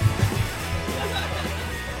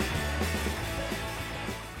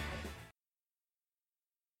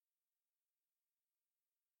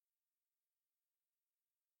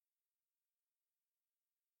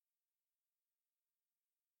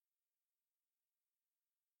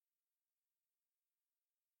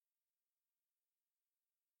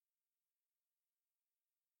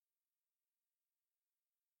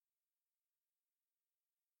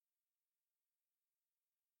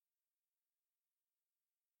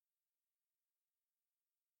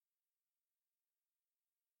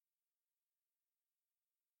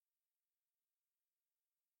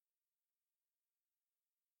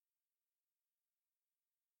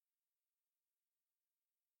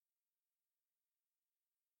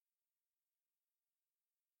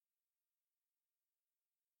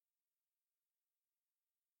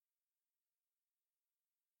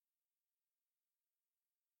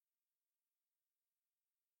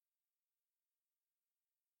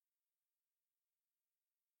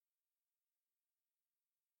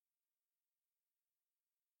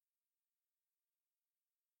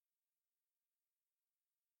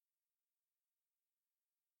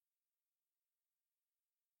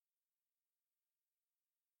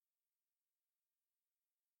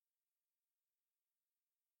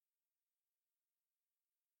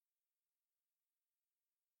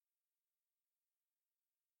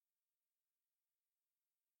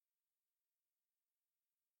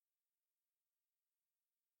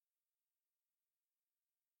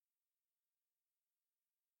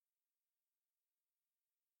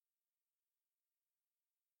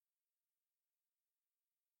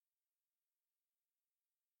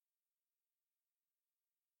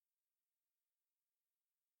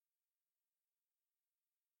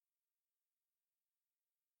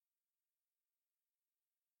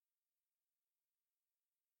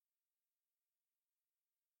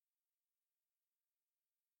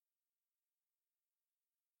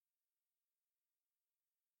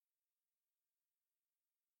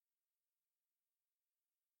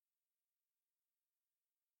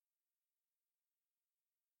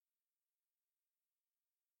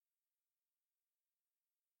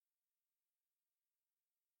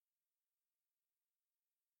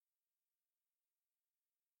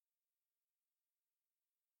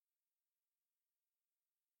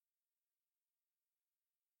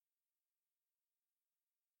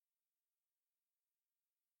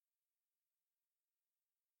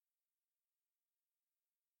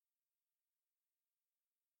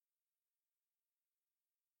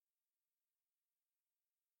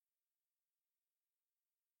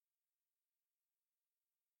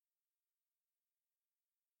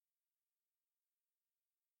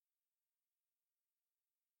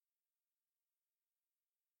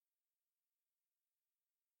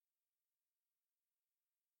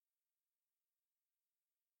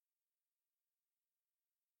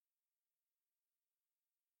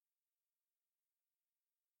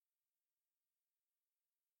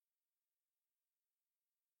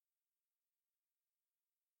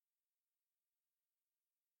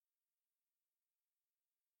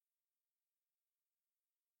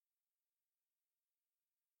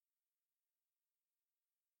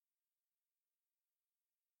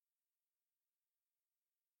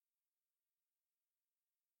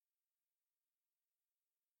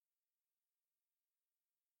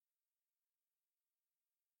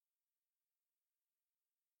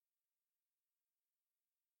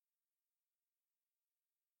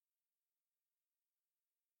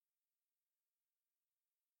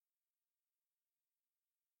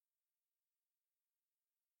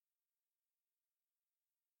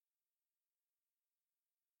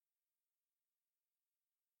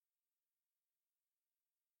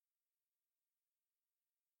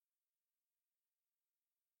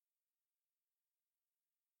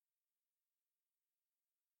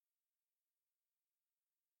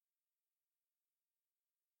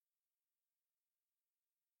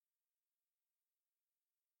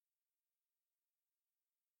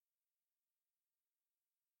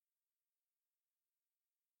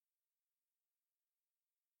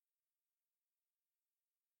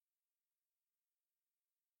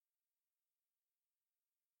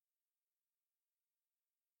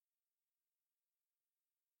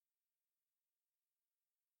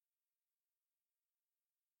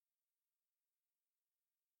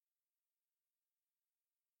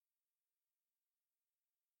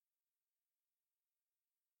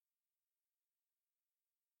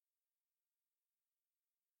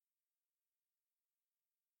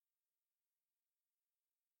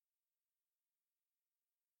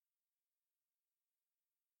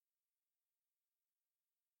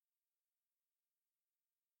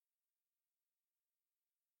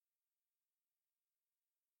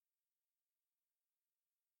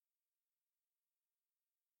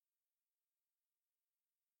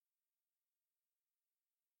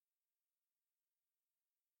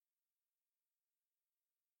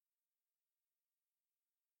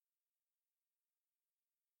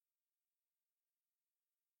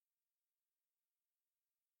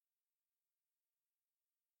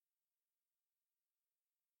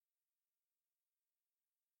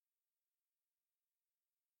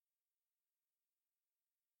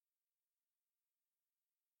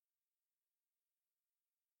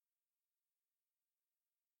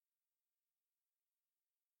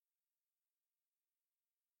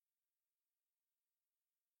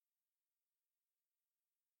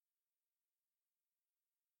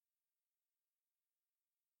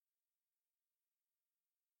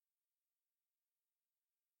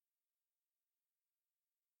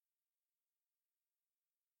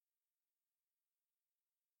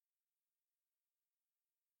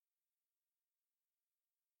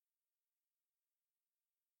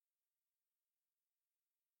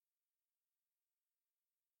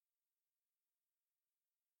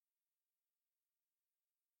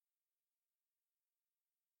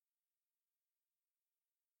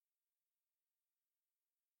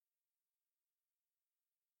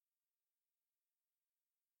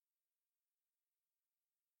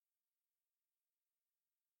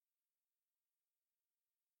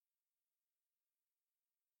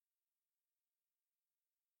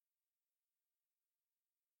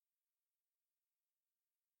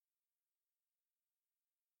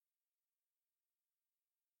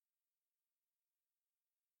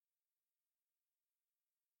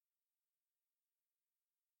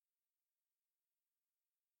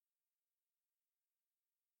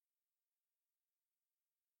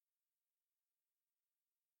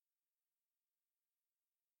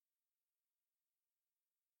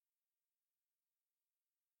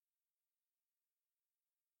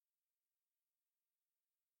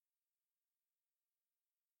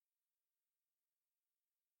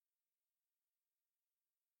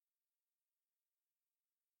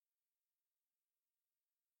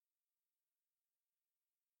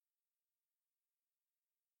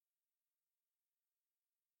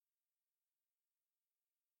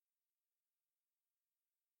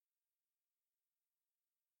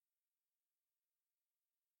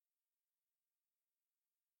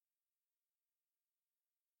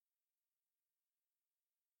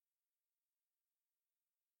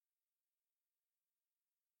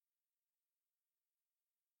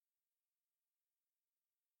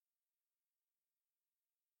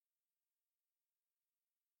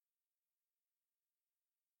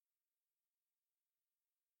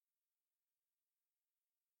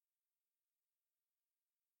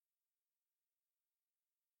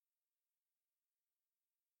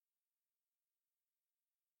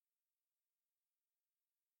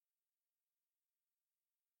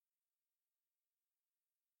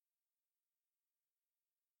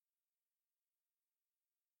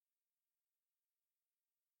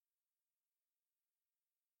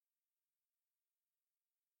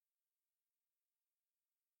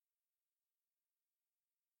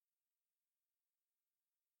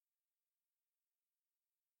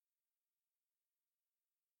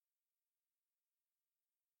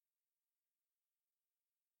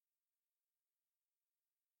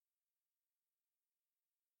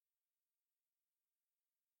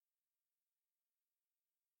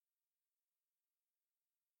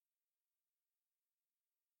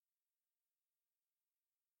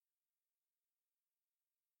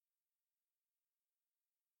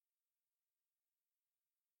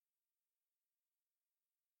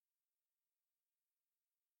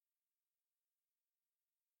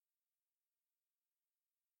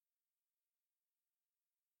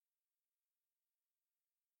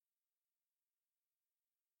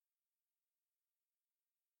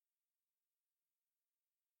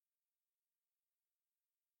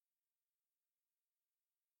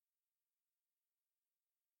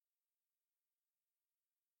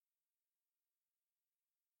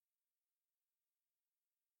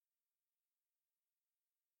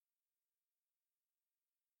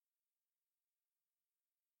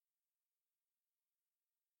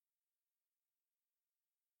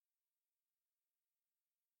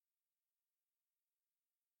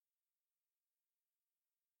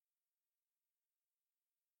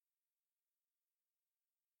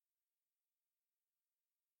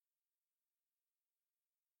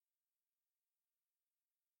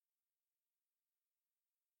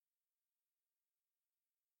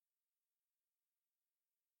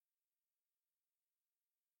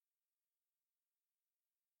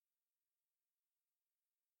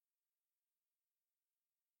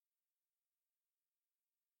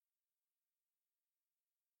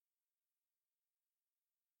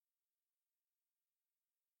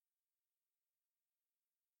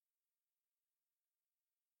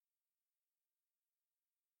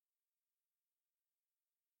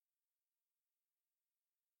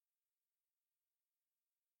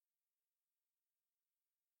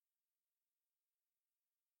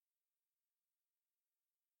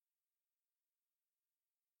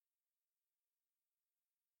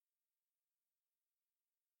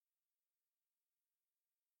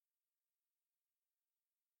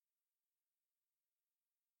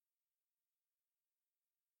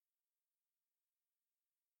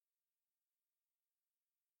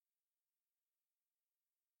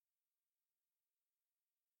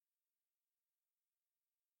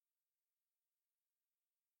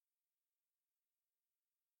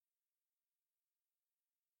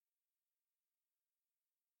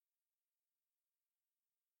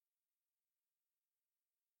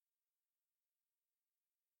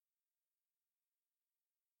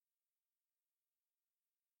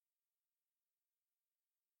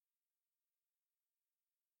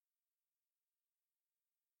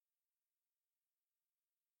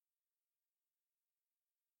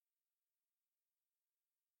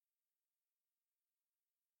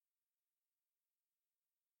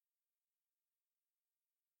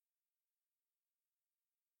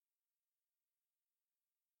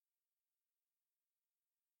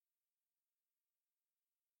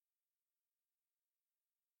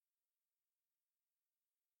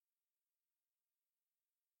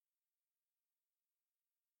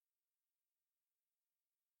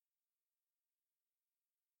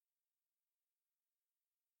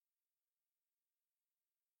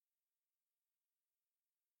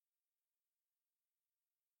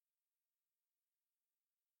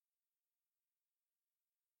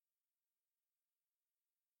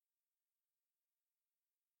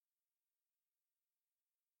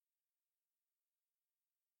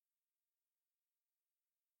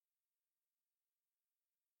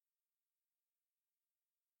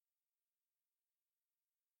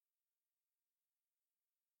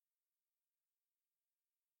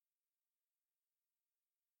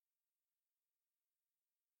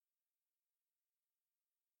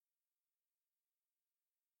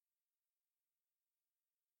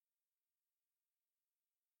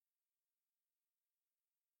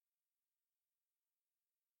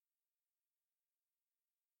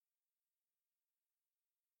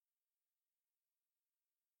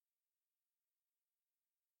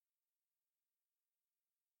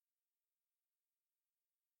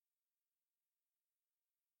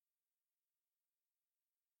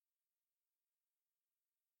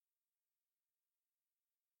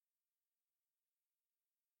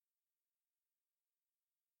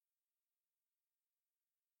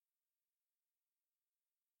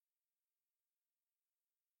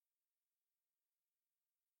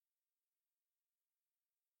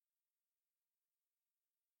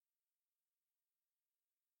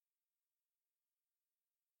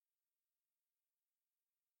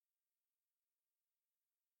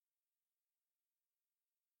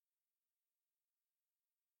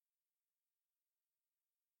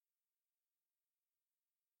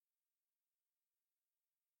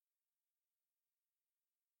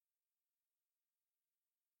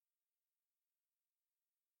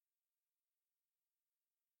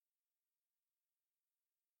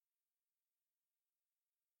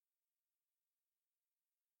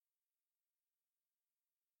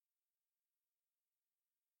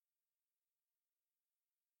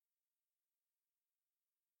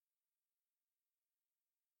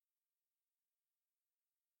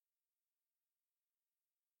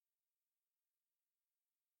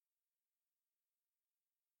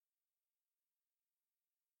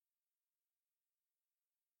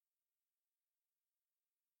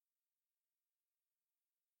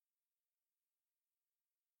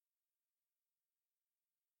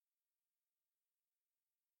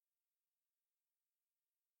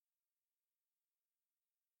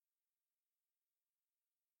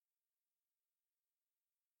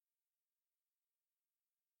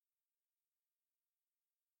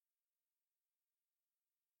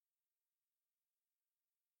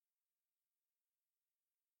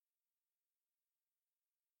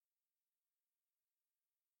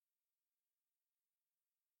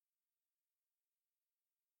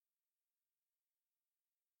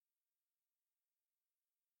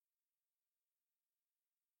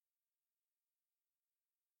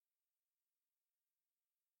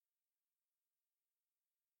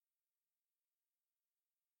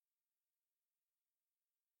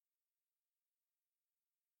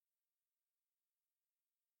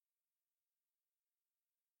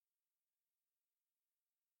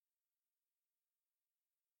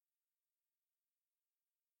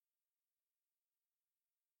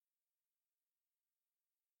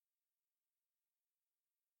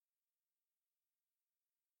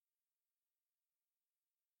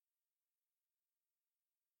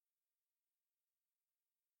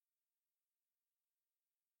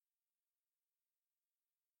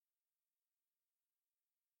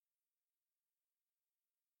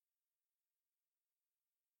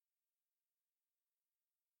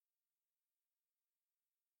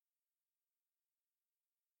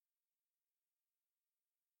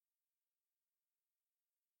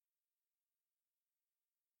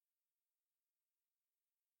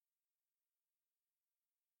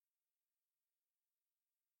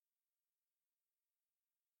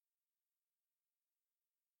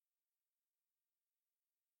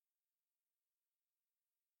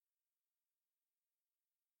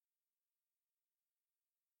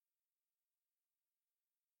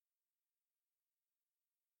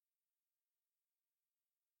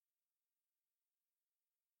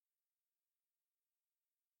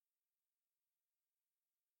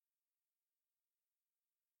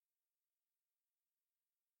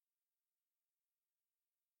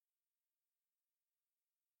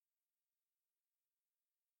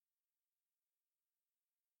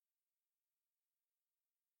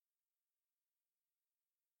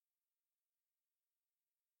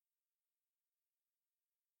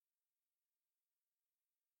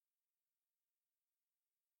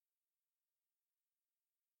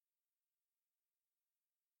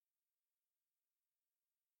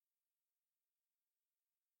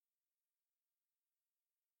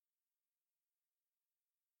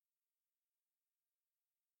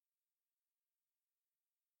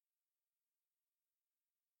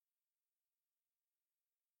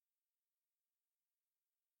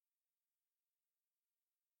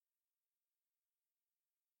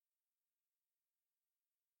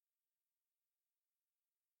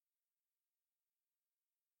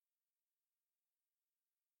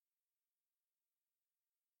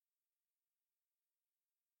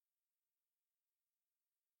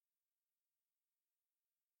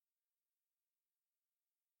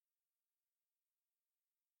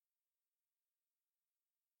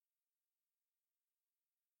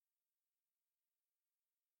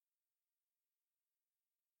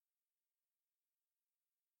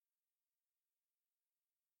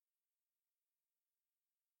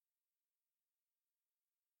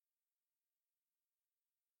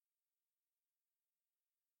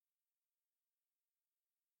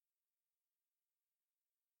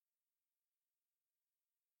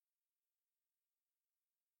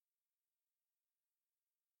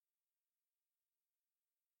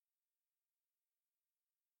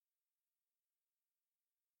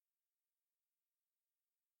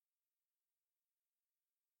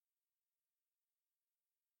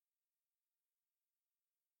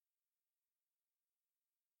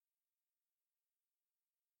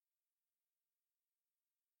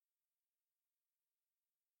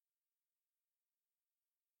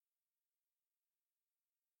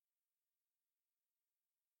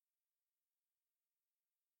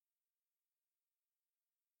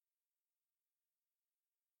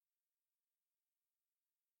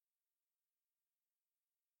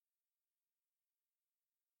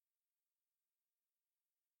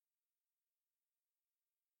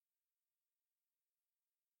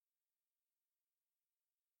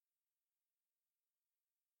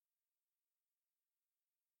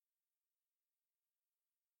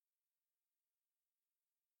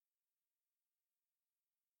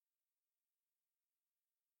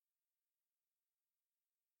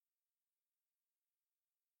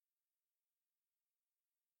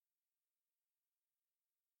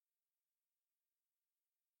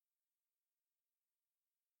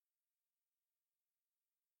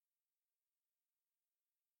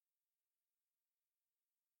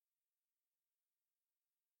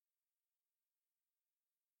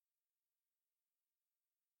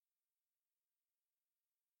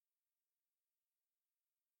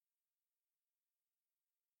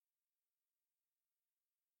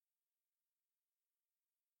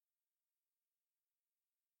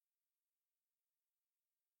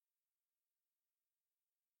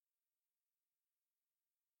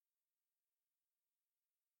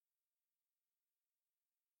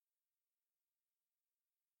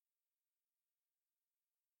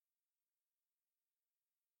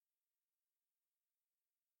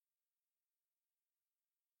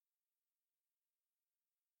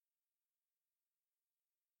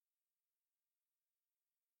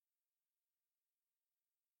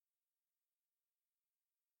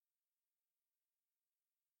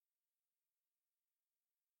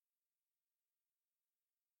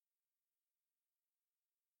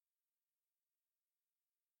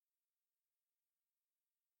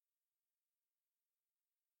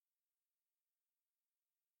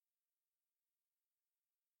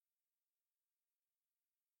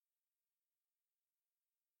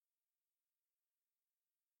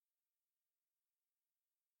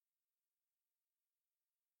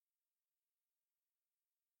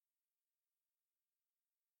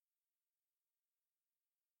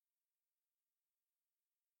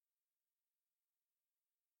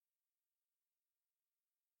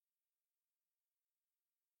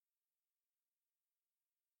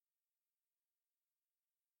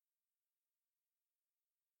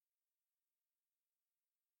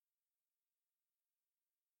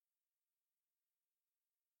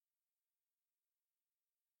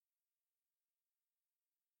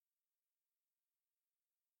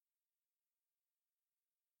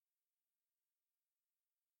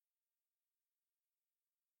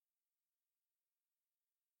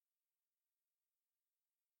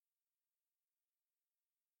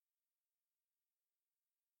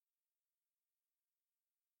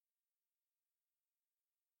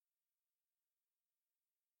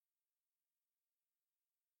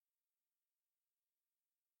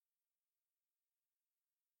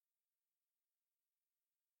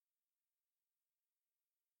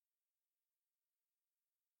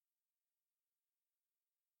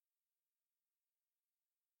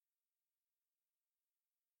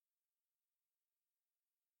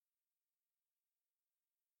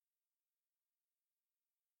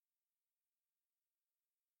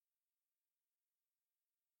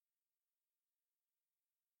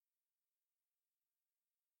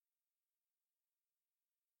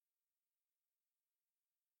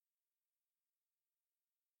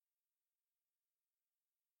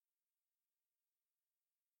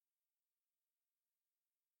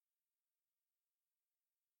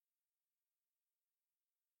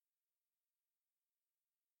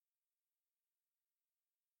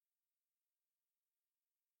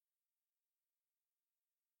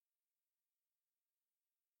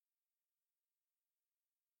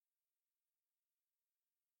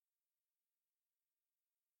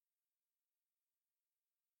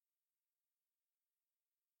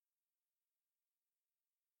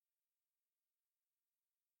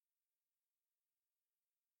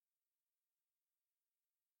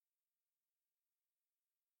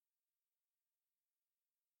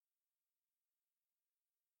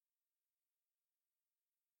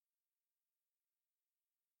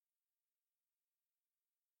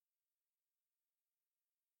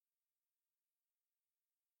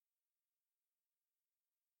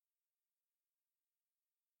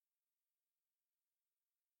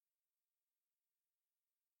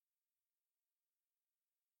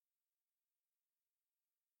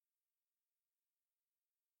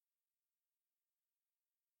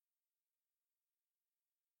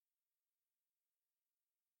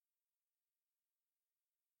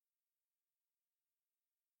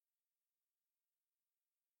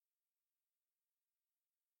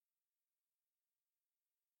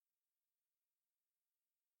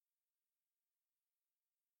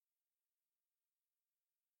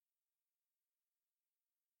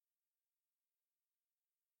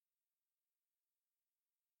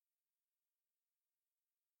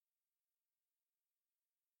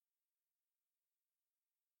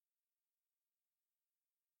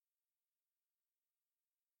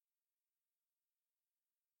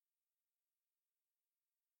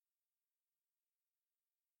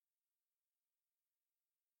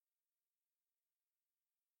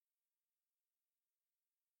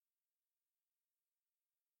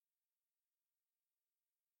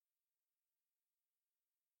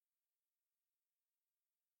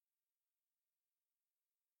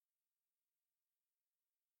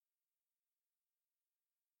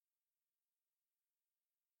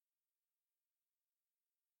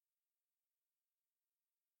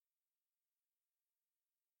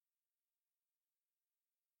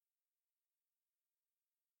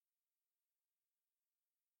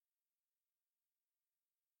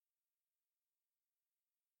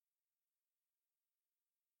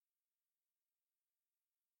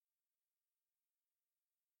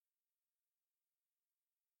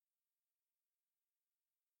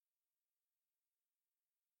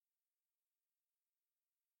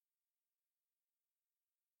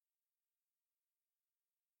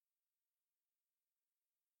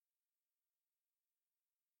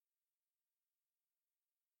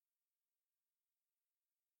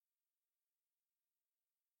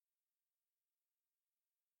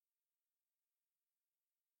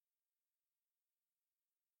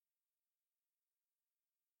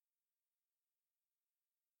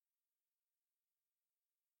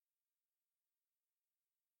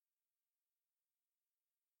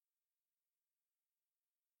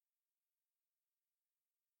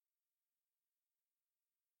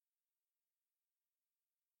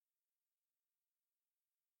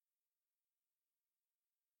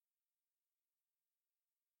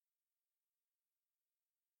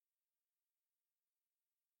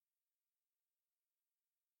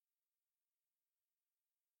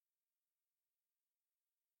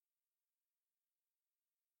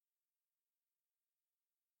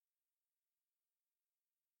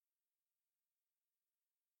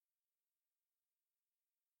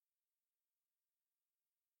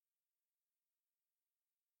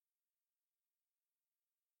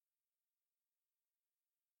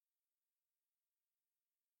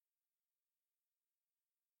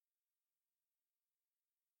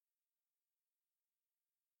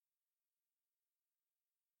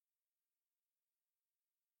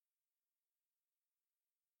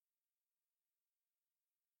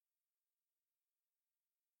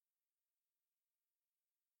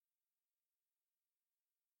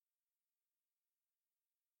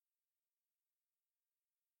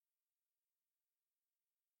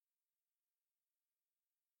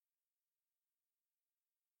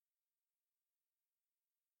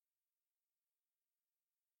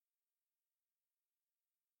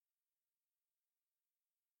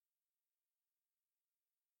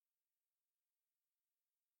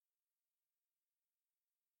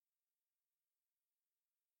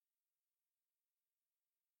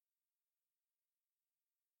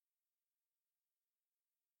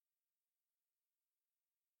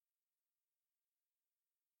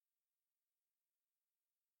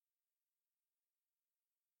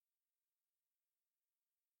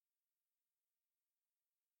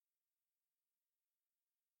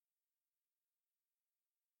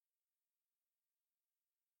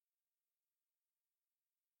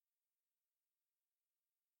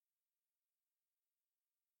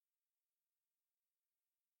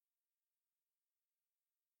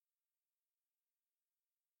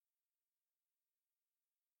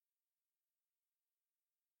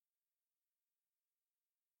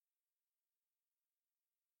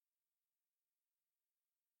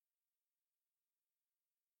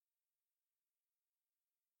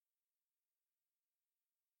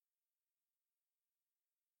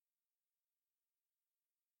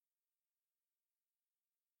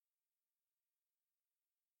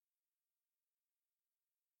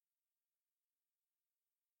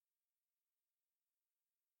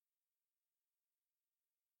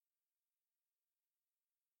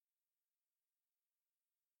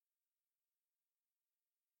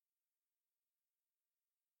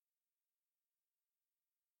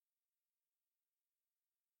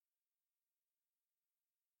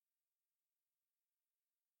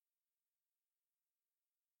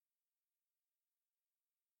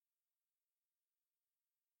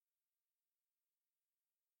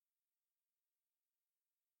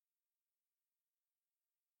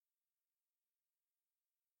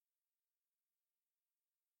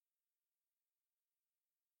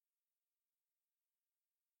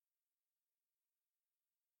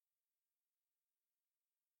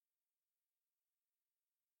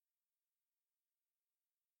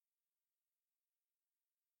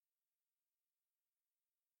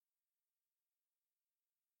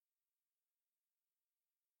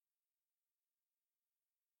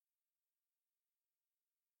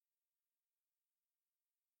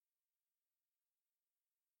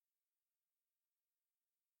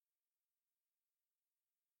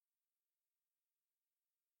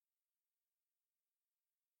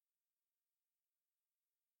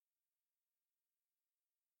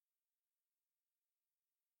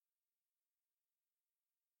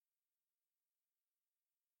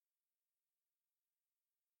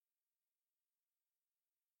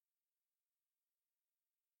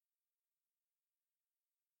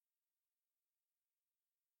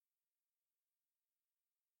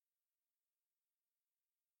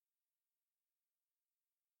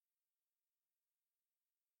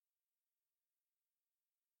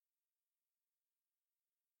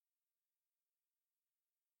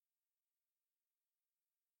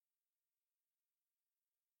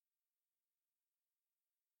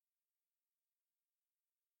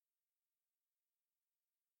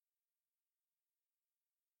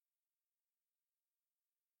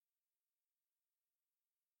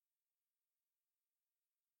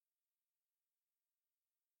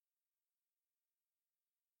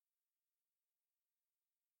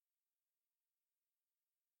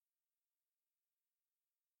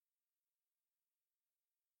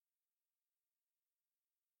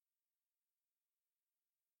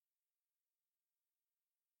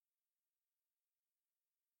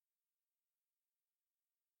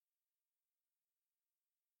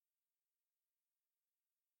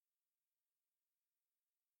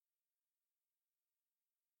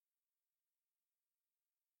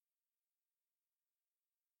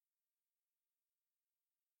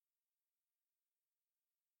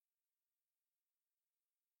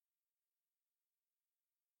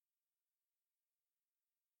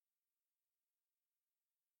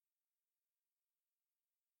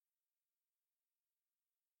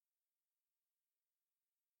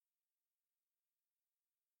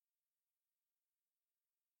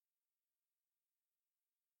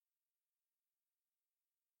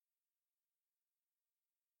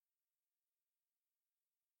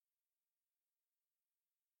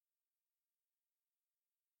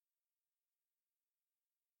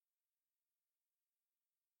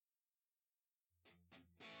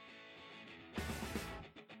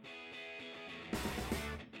 Bye.